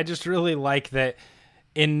 I just really like that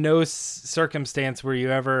in no circumstance were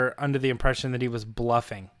you ever under the impression that he was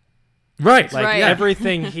bluffing. Right. Like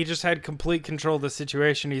everything, he just had complete control of the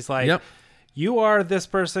situation. He's like, you are this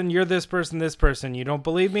person, you're this person, this person. You don't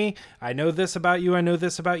believe me? I know this about you, I know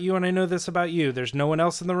this about you, and I know this about you. There's no one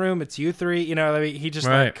else in the room. It's you three. You know, I mean, he just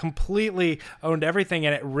like completely owned everything,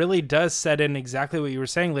 and it really does set in exactly what you were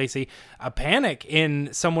saying, Lacey. A panic in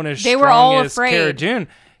someone as strong as Cara Dune.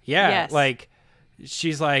 Yeah, yes. Like,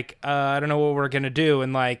 she's like, I don't know what we're going to do.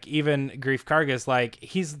 And like, even Greef Karga's like,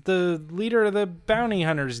 he's the leader of the bounty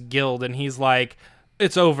hunters guild. And he's like,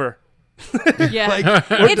 it's over. Yeah. Like,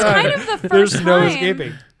 it's done. kind of the first There's time, no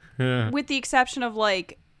escaping. Yeah. With the exception of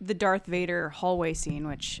like the Darth Vader hallway scene,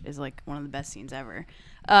 which is like one of the best scenes ever,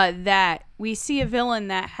 that we see a villain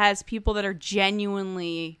that has people that are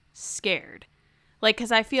genuinely scared. Like,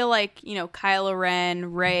 because I feel like, you know, Kylo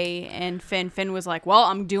Ren, Rey, and Finn was like, well,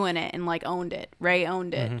 I'm doing it, and, like, owned it. Rey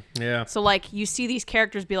owned it. Mm-hmm. Yeah. So, like, you see these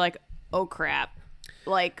characters be like, oh, crap.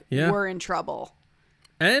 Like, we're in trouble.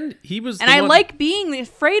 And he was And I like being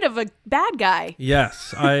afraid of a bad guy.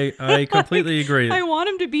 Yes, I completely agree. I want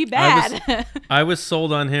him to be bad. I was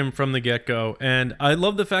sold on him from the get-go, and I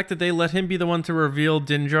love the fact that they let him be the one to reveal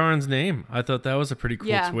Din Djarin's name. I thought that was a pretty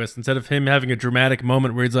cool twist. Instead of him having a dramatic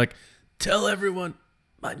moment where he's like, tell everyone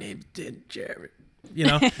my name's Din Djarin, you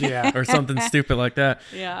know, or something stupid like that.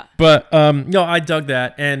 Yeah. But no, I dug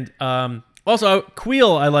that, and also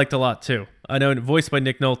Queel I liked a lot too. I know, voiced by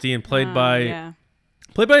Nick Nolte and played by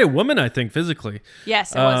a woman, I think, physically.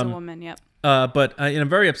 Yes, it was a woman. Yep. But I'm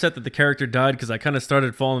very upset that the character died because I kind of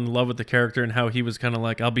started falling in love with the character and how he was kind of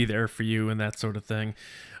like, I'll be there for you and that sort of thing.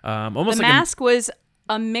 Almost the like mask was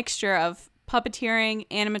a mixture of puppeteering,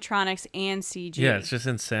 animatronics, and CG. Yeah, it's just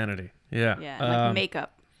insanity. Yeah. Yeah, like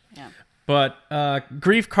makeup. Yeah. But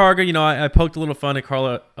Greef Karga, you know, I poked a little fun at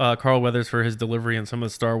Carl Weathers for his delivery and some of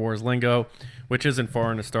the Star Wars lingo, which isn't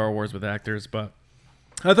foreign to Star Wars with actors, but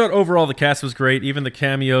I thought overall the cast was great, even the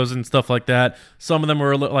cameos and stuff like that. Some of them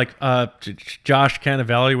were a little like Josh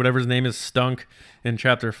Cannavale, whatever his name is, stunk in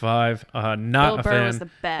Chapter 5. Not a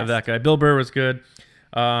fan of that guy. Bill Burr was good.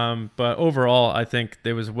 But overall, I think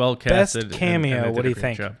it was well casted. Best cameo, and what do you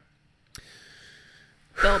think? Job.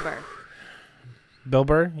 Bill Burr. Bill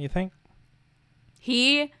Burr, you think?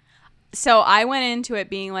 So I went into it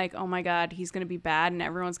being like, oh my God, he's going to be bad. And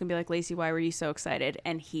everyone's going to be like, Lacey, why were you so excited?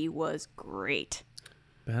 And he was great.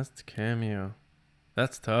 Best cameo.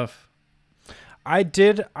 That's tough. I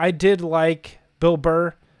did like Bill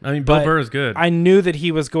Burr. I mean, Bill Burr is good. I knew that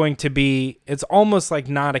he was going to be. It's almost like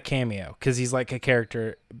not a cameo because he's like a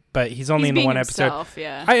character, but he's only in the one episode.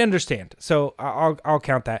 Yeah. I understand, so I'll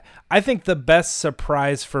count that. I think the best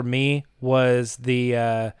surprise for me was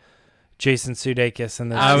the Jason Sudeikis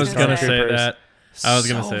and the. I was gonna say that. I was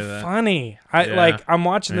gonna say that. Funny. I'm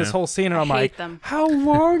watching this whole scene and I'm like, how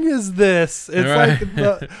long is this? It's like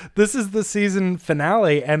this is the season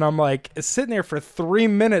finale, and I'm like sitting there for 3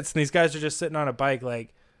 minutes, and these guys are just sitting on a bike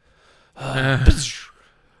like, and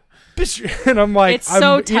I'm like,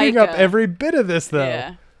 I'm eating up every bit of this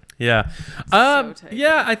though. Yeah. Yeah.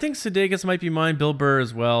 I think Sudeikis might be mine. Bill Burr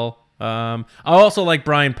as well. I also like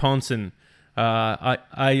Brian Ponson.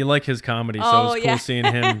 I like his comedy, so it's cool seeing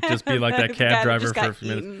him just be like that cab driver for a few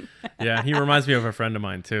minutes. Yeah, he reminds me of a friend of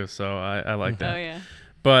mine too, so I like that. Oh yeah.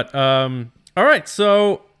 But all right.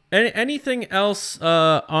 So anything else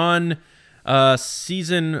on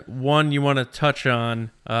season 1 you want to touch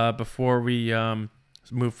on before we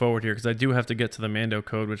move forward here? Because I do have to get to the Mando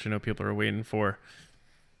Code, which I know people are waiting for.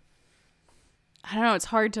 I don't know. It's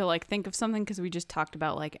hard to think of something because we just talked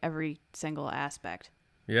about every single aspect.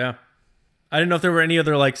 Yeah. I didn't know if there were any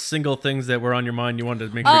other single things that were on your mind you wanted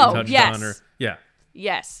to make sure you touched on. Or yeah.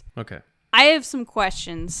 Yes. Okay. I have some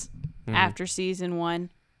questions after season 1.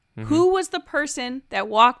 Who was the person that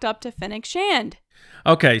walked up to Fennec Shand?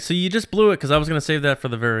 Okay, so you just blew it because I was going to save that for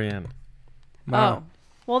the very end. Wow. Oh.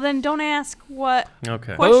 Well, then don't ask what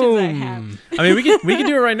questions I have. I mean, we can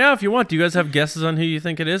do it right now if you want. Do you guys have guesses on who you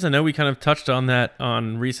think it is? I know we kind of touched on that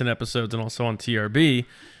on recent episodes and also on TRB.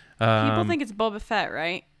 People think it's Boba Fett,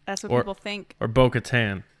 right? That's what people think. Or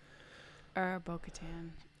Bo-Katan.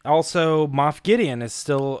 Also, Moff Gideon is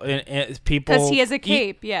still people... Because he has a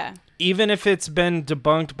cape, Even if it's been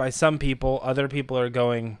debunked by some people, other people are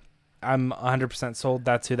going, I'm 100% sold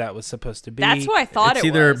that's who that was supposed to be. That's who I thought it's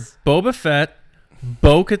either Boba Fett,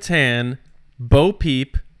 Bo-Katan, Bo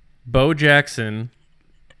Peep, Bo Jackson,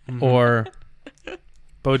 or...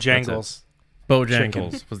 Bojangles.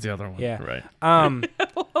 Bojangles was the other one. Yeah. Right.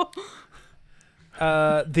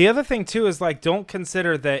 The other thing too is don't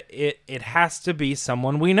consider that it has to be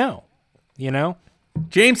someone we know,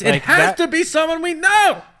 James, it has to be someone we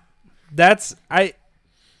know. That's I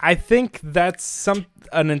think that's an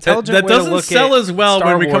intelligent that way to look at doesn't sell as well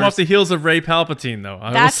Star when we come Wars. off the heels of Rey Palpatine, though.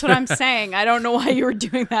 That's what I'm saying. I don't know why you were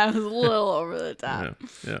doing that. It was a little over the top.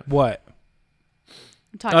 Yeah. What?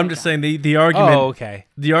 I'm just saying the argument. Oh, okay.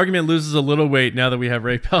 The argument loses a little weight now that we have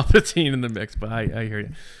Rey Palpatine in the mix, but I hear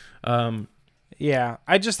you. Yeah,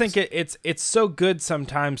 I just think it's so good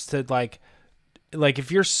sometimes to like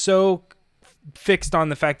if you're so fixed on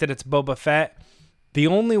the fact that it's Boba Fett, the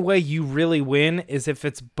only way you really win is if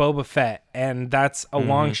it's Boba Fett, and that's a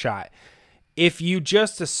long shot. If you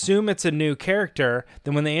just assume it's a new character,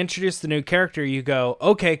 then when they introduce the new character, you go,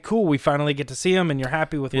 okay, cool, we finally get to see him, and you're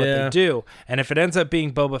happy with what they do. And if it ends up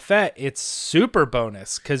being Boba Fett, it's super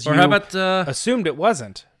bonus because you assumed it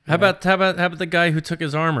wasn't. How about the guy who took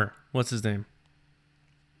his armor? What's his name?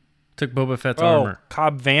 Took Boba Fett's armor.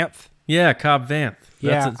 Cobb Vanth. Yeah, Cobb Vanth.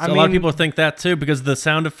 Yeah, a lot of people think that too because of the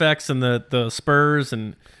sound effects and the spurs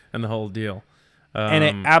and the whole deal. And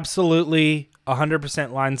it absolutely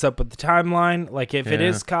 100% lines up with the timeline. If it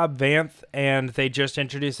is Cobb Vanth and they just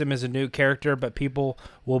introduce him as a new character, but people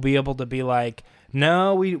will be able to be like,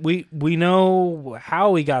 no, we know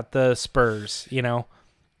how he got the spurs,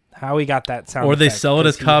 how he got that sound. Or they sell it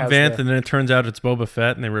as Cobb Vanth and then it turns out it's Boba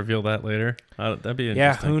Fett and they reveal that later. That'd be interesting.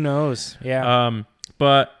 Yeah, who knows? Yeah.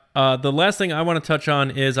 But the last thing I want to touch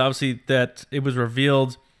on is obviously that it was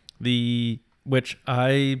revealed which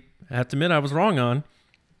I have to admit I was wrong on.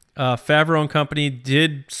 Favreau and company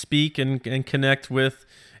did speak and connect with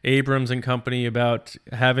Abrams and company about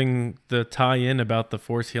having the tie-in about the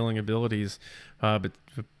Force healing abilities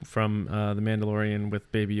from the Mandalorian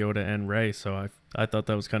with Baby Yoda and Rey. So I thought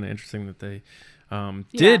that was kind of interesting that they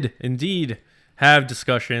did indeed have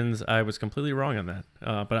discussions. I was completely wrong on that,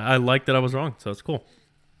 but I like that I was wrong, so it's cool.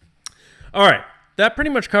 All right. That pretty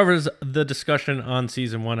much covers the discussion on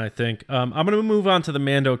season 1, I think. I'm going to move on to the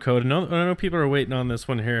Mando Code. I know people are waiting on this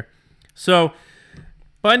one here. So,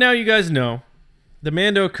 by now you guys know, the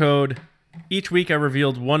Mando Code, each week I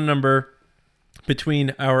revealed one number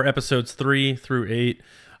between our episodes 3 through 8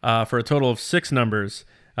 for a total of 6 numbers,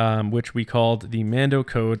 which we called the Mando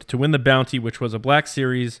Code to win the bounty, which was a Black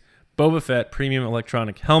Series Boba Fett premium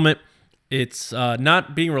electronic helmet. It's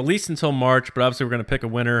not being released until March, but obviously we're going to pick a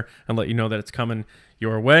winner and let you know that it's coming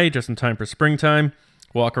your way just in time for springtime.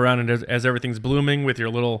 Walk around and as everything's blooming with your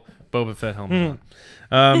little Boba Fett helmet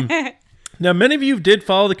on. Now, many of you did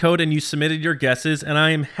follow the code and you submitted your guesses, and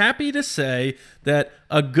I am happy to say that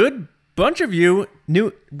a good bunch of you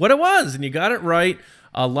knew what it was, and you got it right.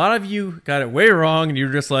 A lot of you got it way wrong, and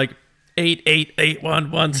you're just like,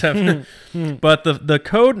 888117. But the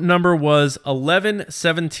code number was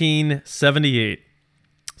 111778.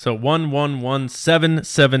 So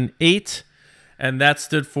 111778. and that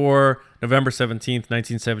stood for November 17th,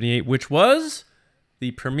 1978, which was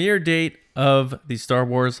the premiere date of the Star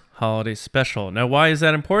Wars Holiday Special. Now, why is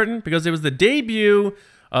that important? Because it was the debut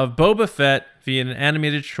of Boba Fett via an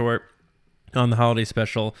animated short on the Holiday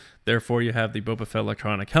Special. Therefore, you have the Boba Fett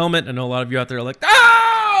electronic helmet. I know a lot of you out there are like,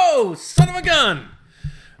 oh, son of a gun.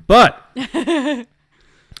 But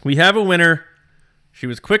we have a winner. She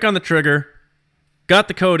was quick on the trigger, got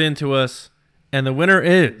the code into us, and the winner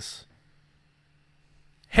is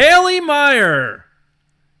Haley Meyer,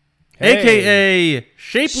 a.k.a.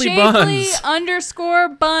 Shapely Buns.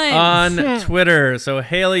 _Buns. On Twitter. So,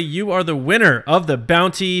 Haley, you are the winner of the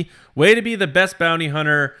bounty. Way to be the best bounty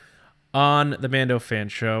hunter on the Mando Fan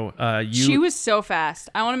Show. She was so fast.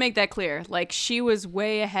 I want to make that clear. Like, she was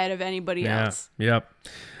way ahead of anybody else. Yep.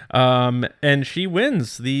 And she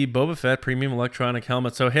wins the Boba Fett premium electronic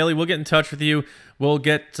helmet. So, Haley, we'll get in touch with you. We'll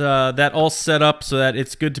get that all set up so that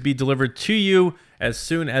it's good to be delivered to you as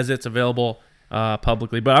soon as it's available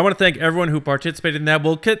publicly. But I want to thank everyone who participated in that.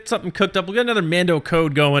 We'll get something cooked up. We'll get another Mando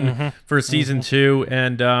code going for season 2,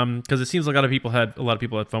 and because it seems like a lot of people had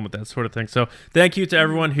fun with that sort of thing. So thank you to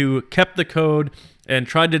everyone who kept the code and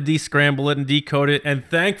tried to descramble it and decode it, and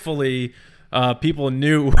thankfully people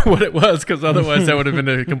knew what it was, because otherwise that would have been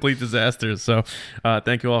a complete disaster. So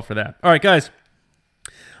thank you all for that. All right, guys.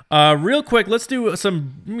 Real quick, let's do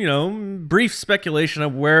some, brief speculation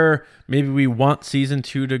of where maybe we want season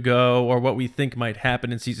 2 to go, or what we think might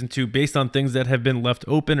happen in season 2 based on things that have been left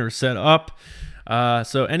open or set up.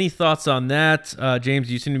 So any thoughts on that?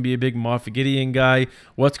 James, you seem to be a big Moff Gideon guy.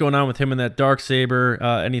 What's going on with him and that Darksaber?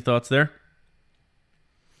 Any thoughts there?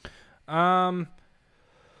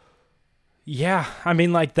 Yeah, I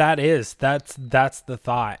mean, like, that's the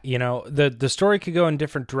thought. The story could go in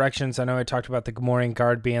different directions. I know I talked about the Gamorrean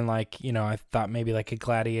guard being like, I thought maybe like a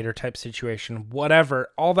gladiator type situation, whatever.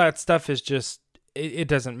 All that stuff is just, it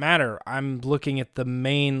doesn't matter. I'm looking at the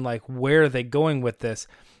main, like, where are they going with this?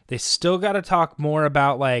 They still got to talk more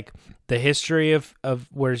about, like, the history of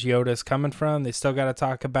where's Yoda's coming from. They still got to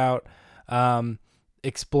talk about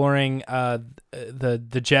exploring the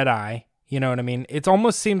Jedi. You know what I mean? It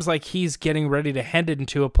almost seems like he's getting ready to head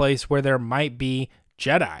into a place where there might be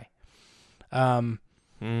Jedi. And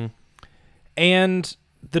the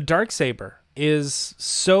Darksaber is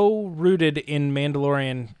so rooted in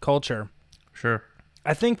Mandalorian culture. Sure.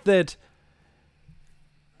 I think that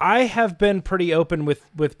I have been pretty open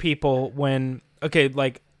with people when,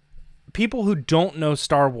 people who don't know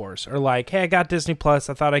Star Wars are like, hey, I got Disney Plus.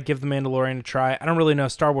 I thought I'd give The Mandalorian a try. I don't really know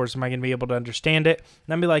Star Wars. Am I going to be able to understand it?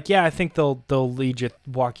 And I'd be like, yeah, I think they'll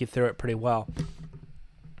walk you through it pretty well.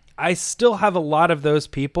 I still have a lot of those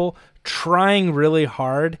people trying really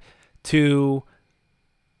hard to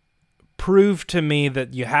prove to me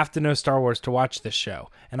that you have to know Star Wars to watch this show.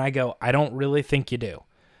 And I go, I don't really think you do.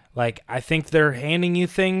 Like, I think they're handing you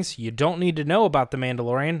things you don't need to know about The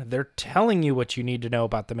Mandalorian. They're telling you what you need to know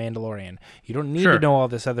about The Mandalorian. You don't need to know all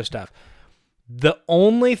this other stuff. The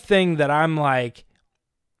only thing that I'm like,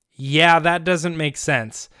 yeah, that doesn't make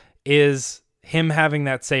sense, is him having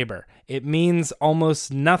that saber. It means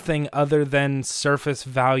almost nothing other than surface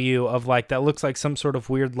value of, like, that looks like some sort of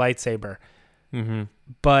weird lightsaber. Mm-hmm.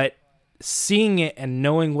 But seeing it and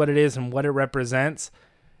knowing what it is and what it represents,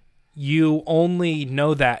 you only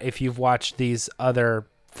know that if you've watched these other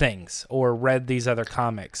things or read these other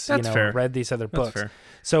comics, That's fair. read these other books. Fair.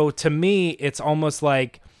 So to me, it's almost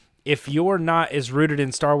like, if you're not as rooted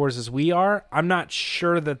in Star Wars as we are, I'm not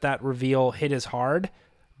sure that reveal hit as hard,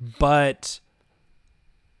 but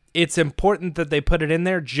it's important that they put it in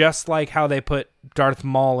there, just like how they put Darth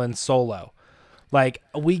Maul in Solo. Like,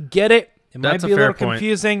 we get it. It might be a little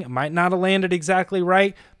confusing. It might not have landed exactly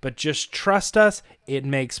right, but just trust us. It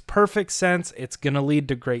makes perfect sense. It's going to lead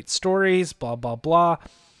to great stories, blah, blah, blah.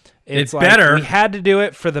 It's like, better. We had to do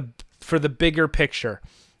it for the bigger picture.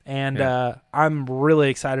 And I'm really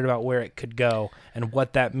excited about where it could go and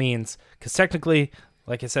what that means. Because technically,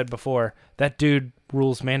 like I said before, that dude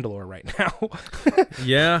rules Mandalore right now.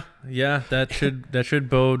 yeah, that should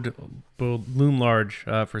loom large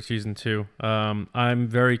for season 2. I'm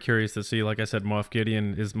very curious to see. Like I said, Moff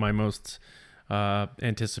Gideon is my most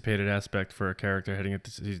anticipated aspect for a character heading into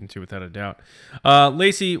season 2, without a doubt.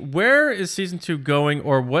 Lacey, where is season 2 going,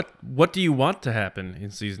 or what do you want to happen in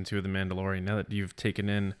season 2 of The Mandalorian now that you've taken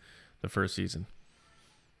in the first season?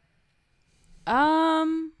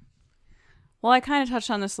 Well, I kind of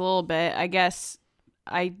touched on this a little bit. I guess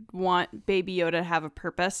I want Baby Yoda to have a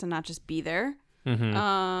purpose and not just be there.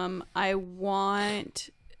 Mm-hmm. I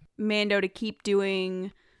want Mando to keep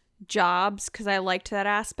doing jobs because I liked that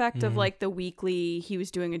aspect of like the weekly. He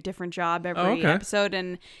was doing a different job every episode,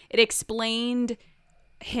 and it explained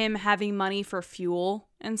him having money for fuel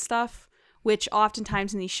and stuff, which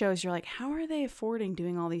oftentimes in these shows you're like, how are they affording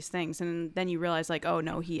doing all these things? And then you realize like, oh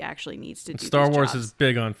no, he actually needs to do Star these Wars jobs. is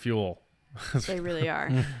big on fuel. They really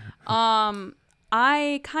are.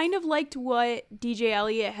 I kind of liked what DJ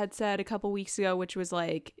Elliott had said a couple weeks ago, which was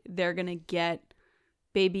like they're gonna get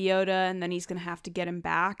Baby Yoda and then he's gonna have to get him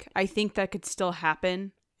back. I think that could still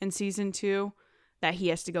happen in season 2, that he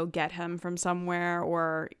has to go get him from somewhere,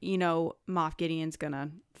 or Moff Gideon's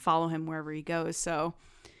gonna follow him wherever he goes. So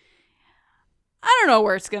I don't know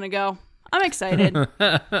where it's gonna go. I'm excited.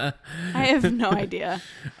 I have no idea.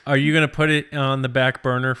 Are you gonna put it on the back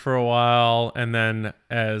burner for a while and then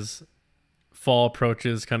as fall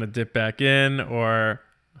approaches kind of dip back in, or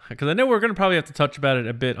because I know we're going to probably have to touch about it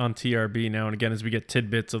a bit on TRB now and again as we get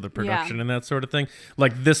tidbits of the production and that sort of thing.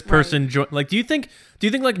 Like this person, like, do you think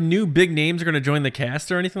like new big names are going to join the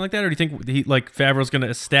cast or anything like that? Or do you think Favreau's going to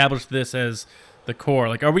establish this as the core?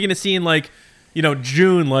 Like, are we going to see in like,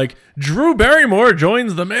 June, like Drew Barrymore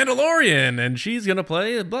joins the Mandalorian and she's going to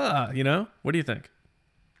play blah, what do you think?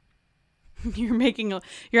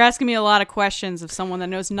 You're asking me a lot of questions of someone that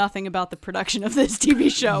knows nothing about the production of this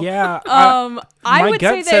TV show. Yeah. I my would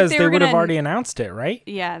gut say that says they would have already announced it, right?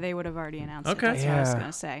 Yeah, they would have already announced it. Okay. That's what I was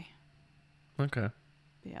gonna say. Okay.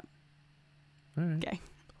 Yeah. All right. Okay.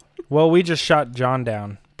 Well, we just shot John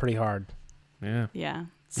down pretty hard. Yeah. Yeah.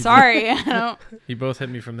 Sorry. I don't. You both hit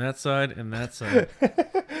me from that side and that side.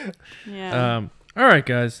 Yeah. All right,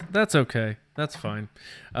 guys. That's okay. That's fine.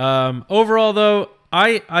 Overall, though,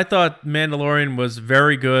 I thought Mandalorian was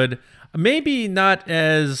very good. Maybe not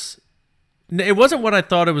as... It wasn't what I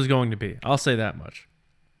thought it was going to be. I'll say that much.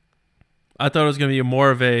 I thought it was going to be more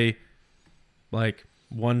of a, like,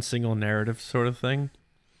 one single narrative sort of thing.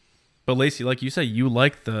 But Lacey, like you said, you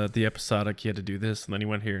liked the episodic. He had to do this, and then he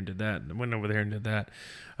went here and did that, and went over there and did that.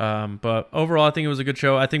 But overall, I think it was a good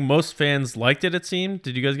show. I think most fans liked it, it seemed.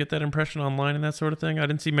 Did you guys get that impression online and that sort of thing? I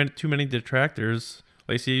didn't see too many detractors.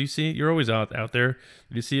 Lacey, you're always out there.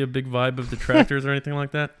 Did you see a big vibe of detractors or anything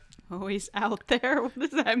like that? Always out there? What does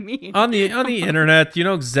that mean? On the internet, you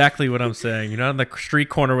know exactly what I'm saying. You're not on the street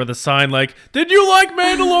corner with a sign like, "Did you like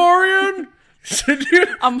Mandalorian?" Did you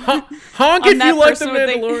honk if you like the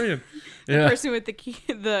Mandalorian? The person with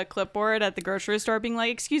the clipboard at the grocery store being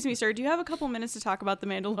like, "Excuse me, sir, do you have a couple minutes to talk about the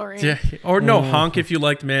Mandalorian?" Yeah, or no, honk if you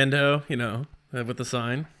liked Mando. With the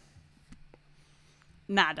sign.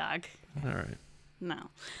 Nah, dog. All right. No.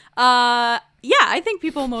 Yeah, I think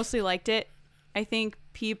people mostly liked it. I think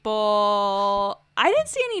I didn't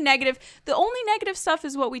see any negative. The only negative stuff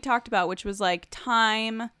is what we talked about, which was like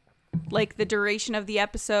time, like the duration of the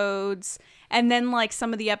episodes, and then like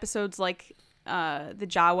some of the episodes, like the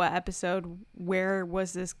Jawa episode, where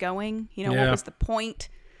was this going? What was the point?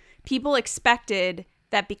 People expected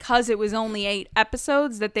that because it was only 8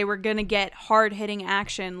 episodes that they were going to get hard-hitting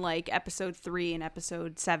action like episode 3 and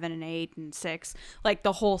episode 7 and 8 and 6, like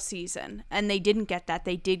the whole season. And they didn't get that.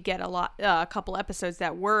 They did get a couple episodes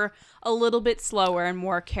that were a little bit slower and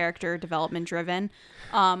more character development driven,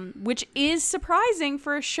 which is surprising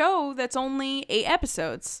for a show that's only 8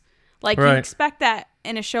 episodes. Like, you expect that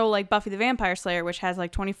in a show like Buffy the Vampire Slayer, which has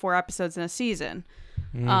like 24 episodes in a season.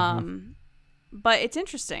 Mm-hmm. But it's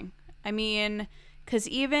interesting. I mean... Because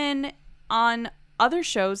even on other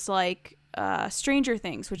shows like Stranger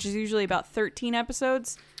Things, which is usually about 13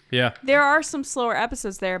 episodes, there are some slower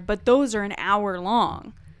episodes there, but those are an hour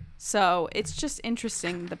long. So it's just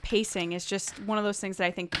interesting. The pacing is just one of those things that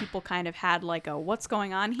I think people kind of had like a what's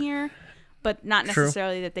going on here, but not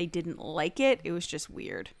necessarily that they didn't like it. It was just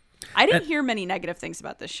weird. I didn't hear many negative things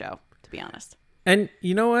about this show, to be honest. And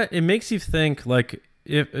you know what? It makes you think, like,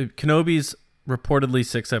 if Kenobi's reportedly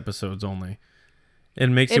 6 episodes only.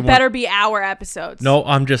 It better be our episodes. No,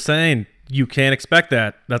 I'm just saying you can't expect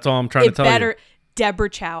that. That's all I'm trying to tell you. Deborah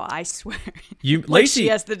Chow, I swear. Lacey, she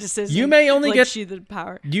has the decision. You may only get she the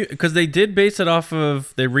power. Because they did base it off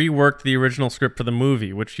of, they reworked the original script for the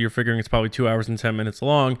movie, which you're figuring is probably 2 hours and 10 minutes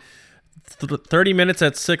long. 30 minutes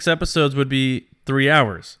at 6 episodes would be 3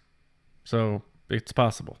 hours. So it's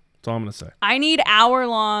possible. That's all I'm going to say. I need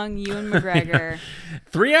hour-long Ewan McGregor.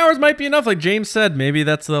 3 hours might be enough. Like James said, maybe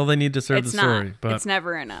that's all they need to serve the story. But it's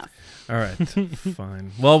never enough. All right.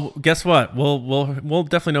 Fine. Well, guess what? We'll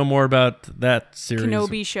definitely know more about that series.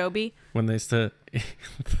 Kenobi Shobi. When they said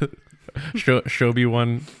Shobi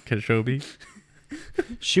one Kenobi.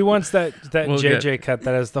 She wants that JJ cut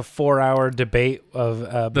that has the 4-hour debate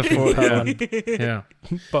of the 4 yeah.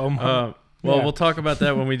 Beaumont. Well, we'll talk about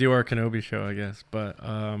that when we do our Kenobi show, I guess. But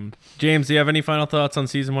James, do you have any final thoughts on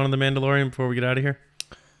season 1 of The Mandalorian before we get out of here?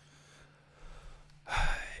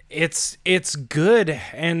 It's good,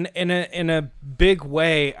 and in a big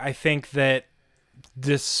way, I think that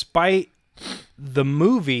despite the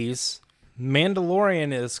movies,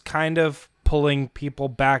 Mandalorian is kind of pulling people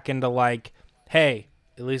back into like, hey,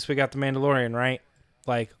 at least we got The Mandalorian, right?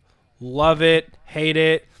 Like, love it, hate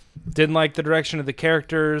it, didn't like the direction of the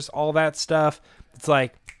characters, all that stuff. It's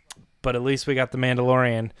like, but at least we got The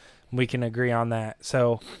Mandalorian. We can agree on that.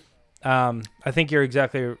 So I think you're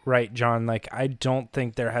exactly right, John. Like, I don't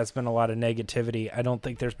think there has been a lot of negativity. I don't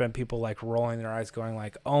think there's been people like rolling their eyes going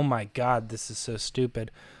like, oh my God, this is so stupid.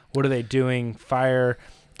 What are they doing? Fire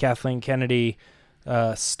Kathleen Kennedy.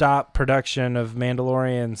 Stop production of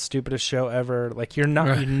Mandalorian, stupidest show ever. Like, you're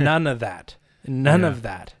not none of that. None of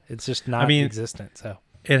that. It's just not existent. So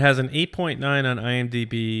it has an 8.9 on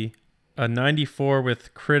IMDb, a 94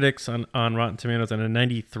 with critics on Rotten Tomatoes, and a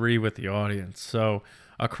 93 with the audience. So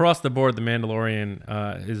across the board, The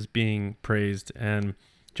Mandalorian is being praised, and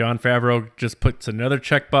Jon Favreau just puts another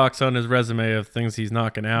checkbox on his resume of things he's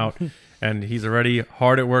knocking out, and he's already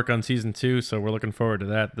hard at work on season 2, so we're looking forward to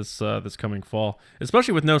that this coming fall,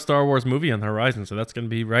 especially with no Star Wars movie on the horizon. So that's going to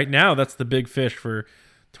be, right now, that's the big fish for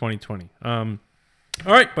 2020.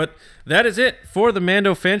 All right, but that is it for the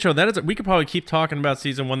Mando Fan Show. That is it. We could probably keep talking about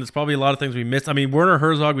season 1. There's probably a lot of things we missed. I mean, Werner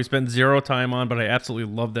Herzog, we spent 0 time on, but I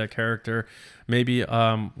absolutely love that character. Maybe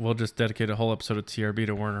we'll just dedicate a whole episode of TRB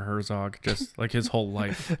to Werner Herzog, just like his whole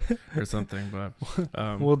life or something. But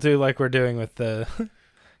we'll do like we're doing with the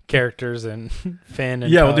characters and Finn.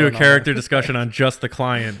 And we'll do a character discussion on just the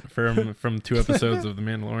client from 2 episodes of The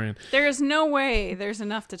Mandalorian. There is no way there's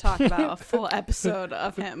enough to talk about a full episode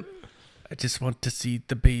of him. I just want to see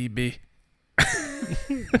the baby. All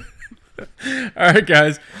right,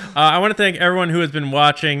 guys. I want to thank everyone who has been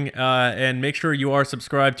watching, and make sure you are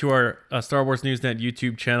subscribed to our Star Wars Newsnet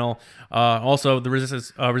YouTube channel. Also, the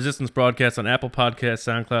Resistance broadcast on Apple Podcasts,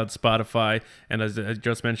 SoundCloud, Spotify, and as I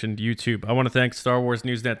just mentioned, YouTube. I want to thank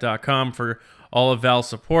StarWarsNewsNet.com for all of Val's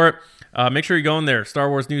support. Make sure you go in there,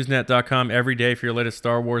 StarWarsNewsNet.com, every day for your latest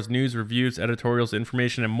Star Wars news, reviews, editorials,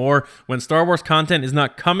 information, and more. When Star Wars content is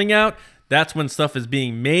not coming out, that's when stuff is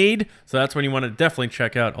being made, so that's when you want to definitely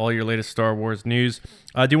check out all your latest Star Wars news.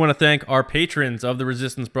 I do want to thank our patrons of the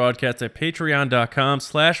Resistance Broadcast at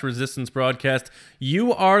patreon.com/Resistance Broadcast.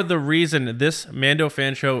 You are the reason this Mando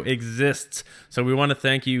Fan Show exists, so we want to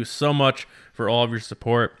thank you so much for all of your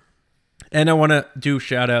support. And I want to do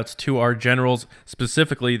shout-outs to our generals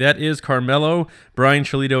specifically. That is Carmelo, Brian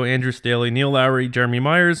Shalito, Andrew Staley, Neil Lowry, Jeremy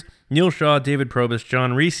Myers, Neil Shaw, David Probus,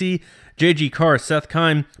 John Reese, J.G. Carr, Seth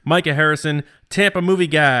Kime, Micah Harrison, Tampa Movie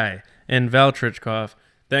Guy, and Val Trichkov.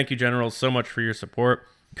 Thank you, generals, so much for your support.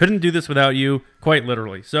 Couldn't do this without you, quite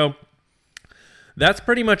literally. So that's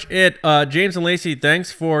pretty much it. James and Lacey,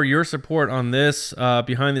 thanks for your support on this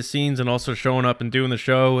behind the scenes and also showing up and doing the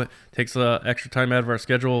show. It takes extra time out of our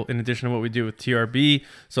schedule in addition to what we do with TRB.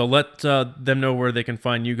 So let them know where they can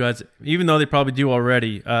find you guys, even though they probably do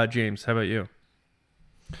already. James, how about you?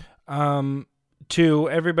 To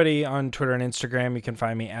everybody on Twitter and Instagram, you can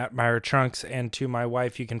find me at Myra Trunks, and to my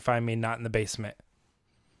wife, you can find me not in the basement.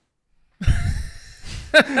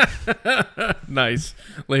 Nice.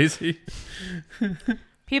 Lacey?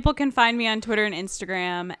 People can find me on Twitter and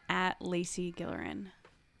Instagram at Lacey Gillerin.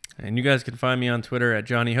 And you guys can find me on Twitter at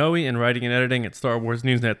Johnny Hoey and writing and editing at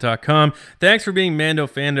StarWarsNewsNet.com. Thanks for being Mando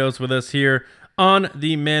Fandos with us here on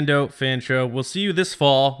the Mando Fan Show. We'll see you this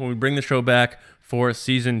fall when we bring the show back for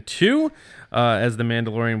season 2, as The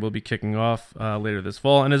Mandalorian will be kicking off later this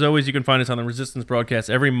fall. And as always, you can find us on the Resistance broadcast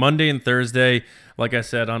every Monday and Thursday, like I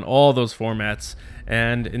said, on all those formats.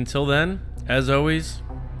 And until then, as always,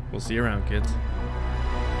 we'll see you around, kids.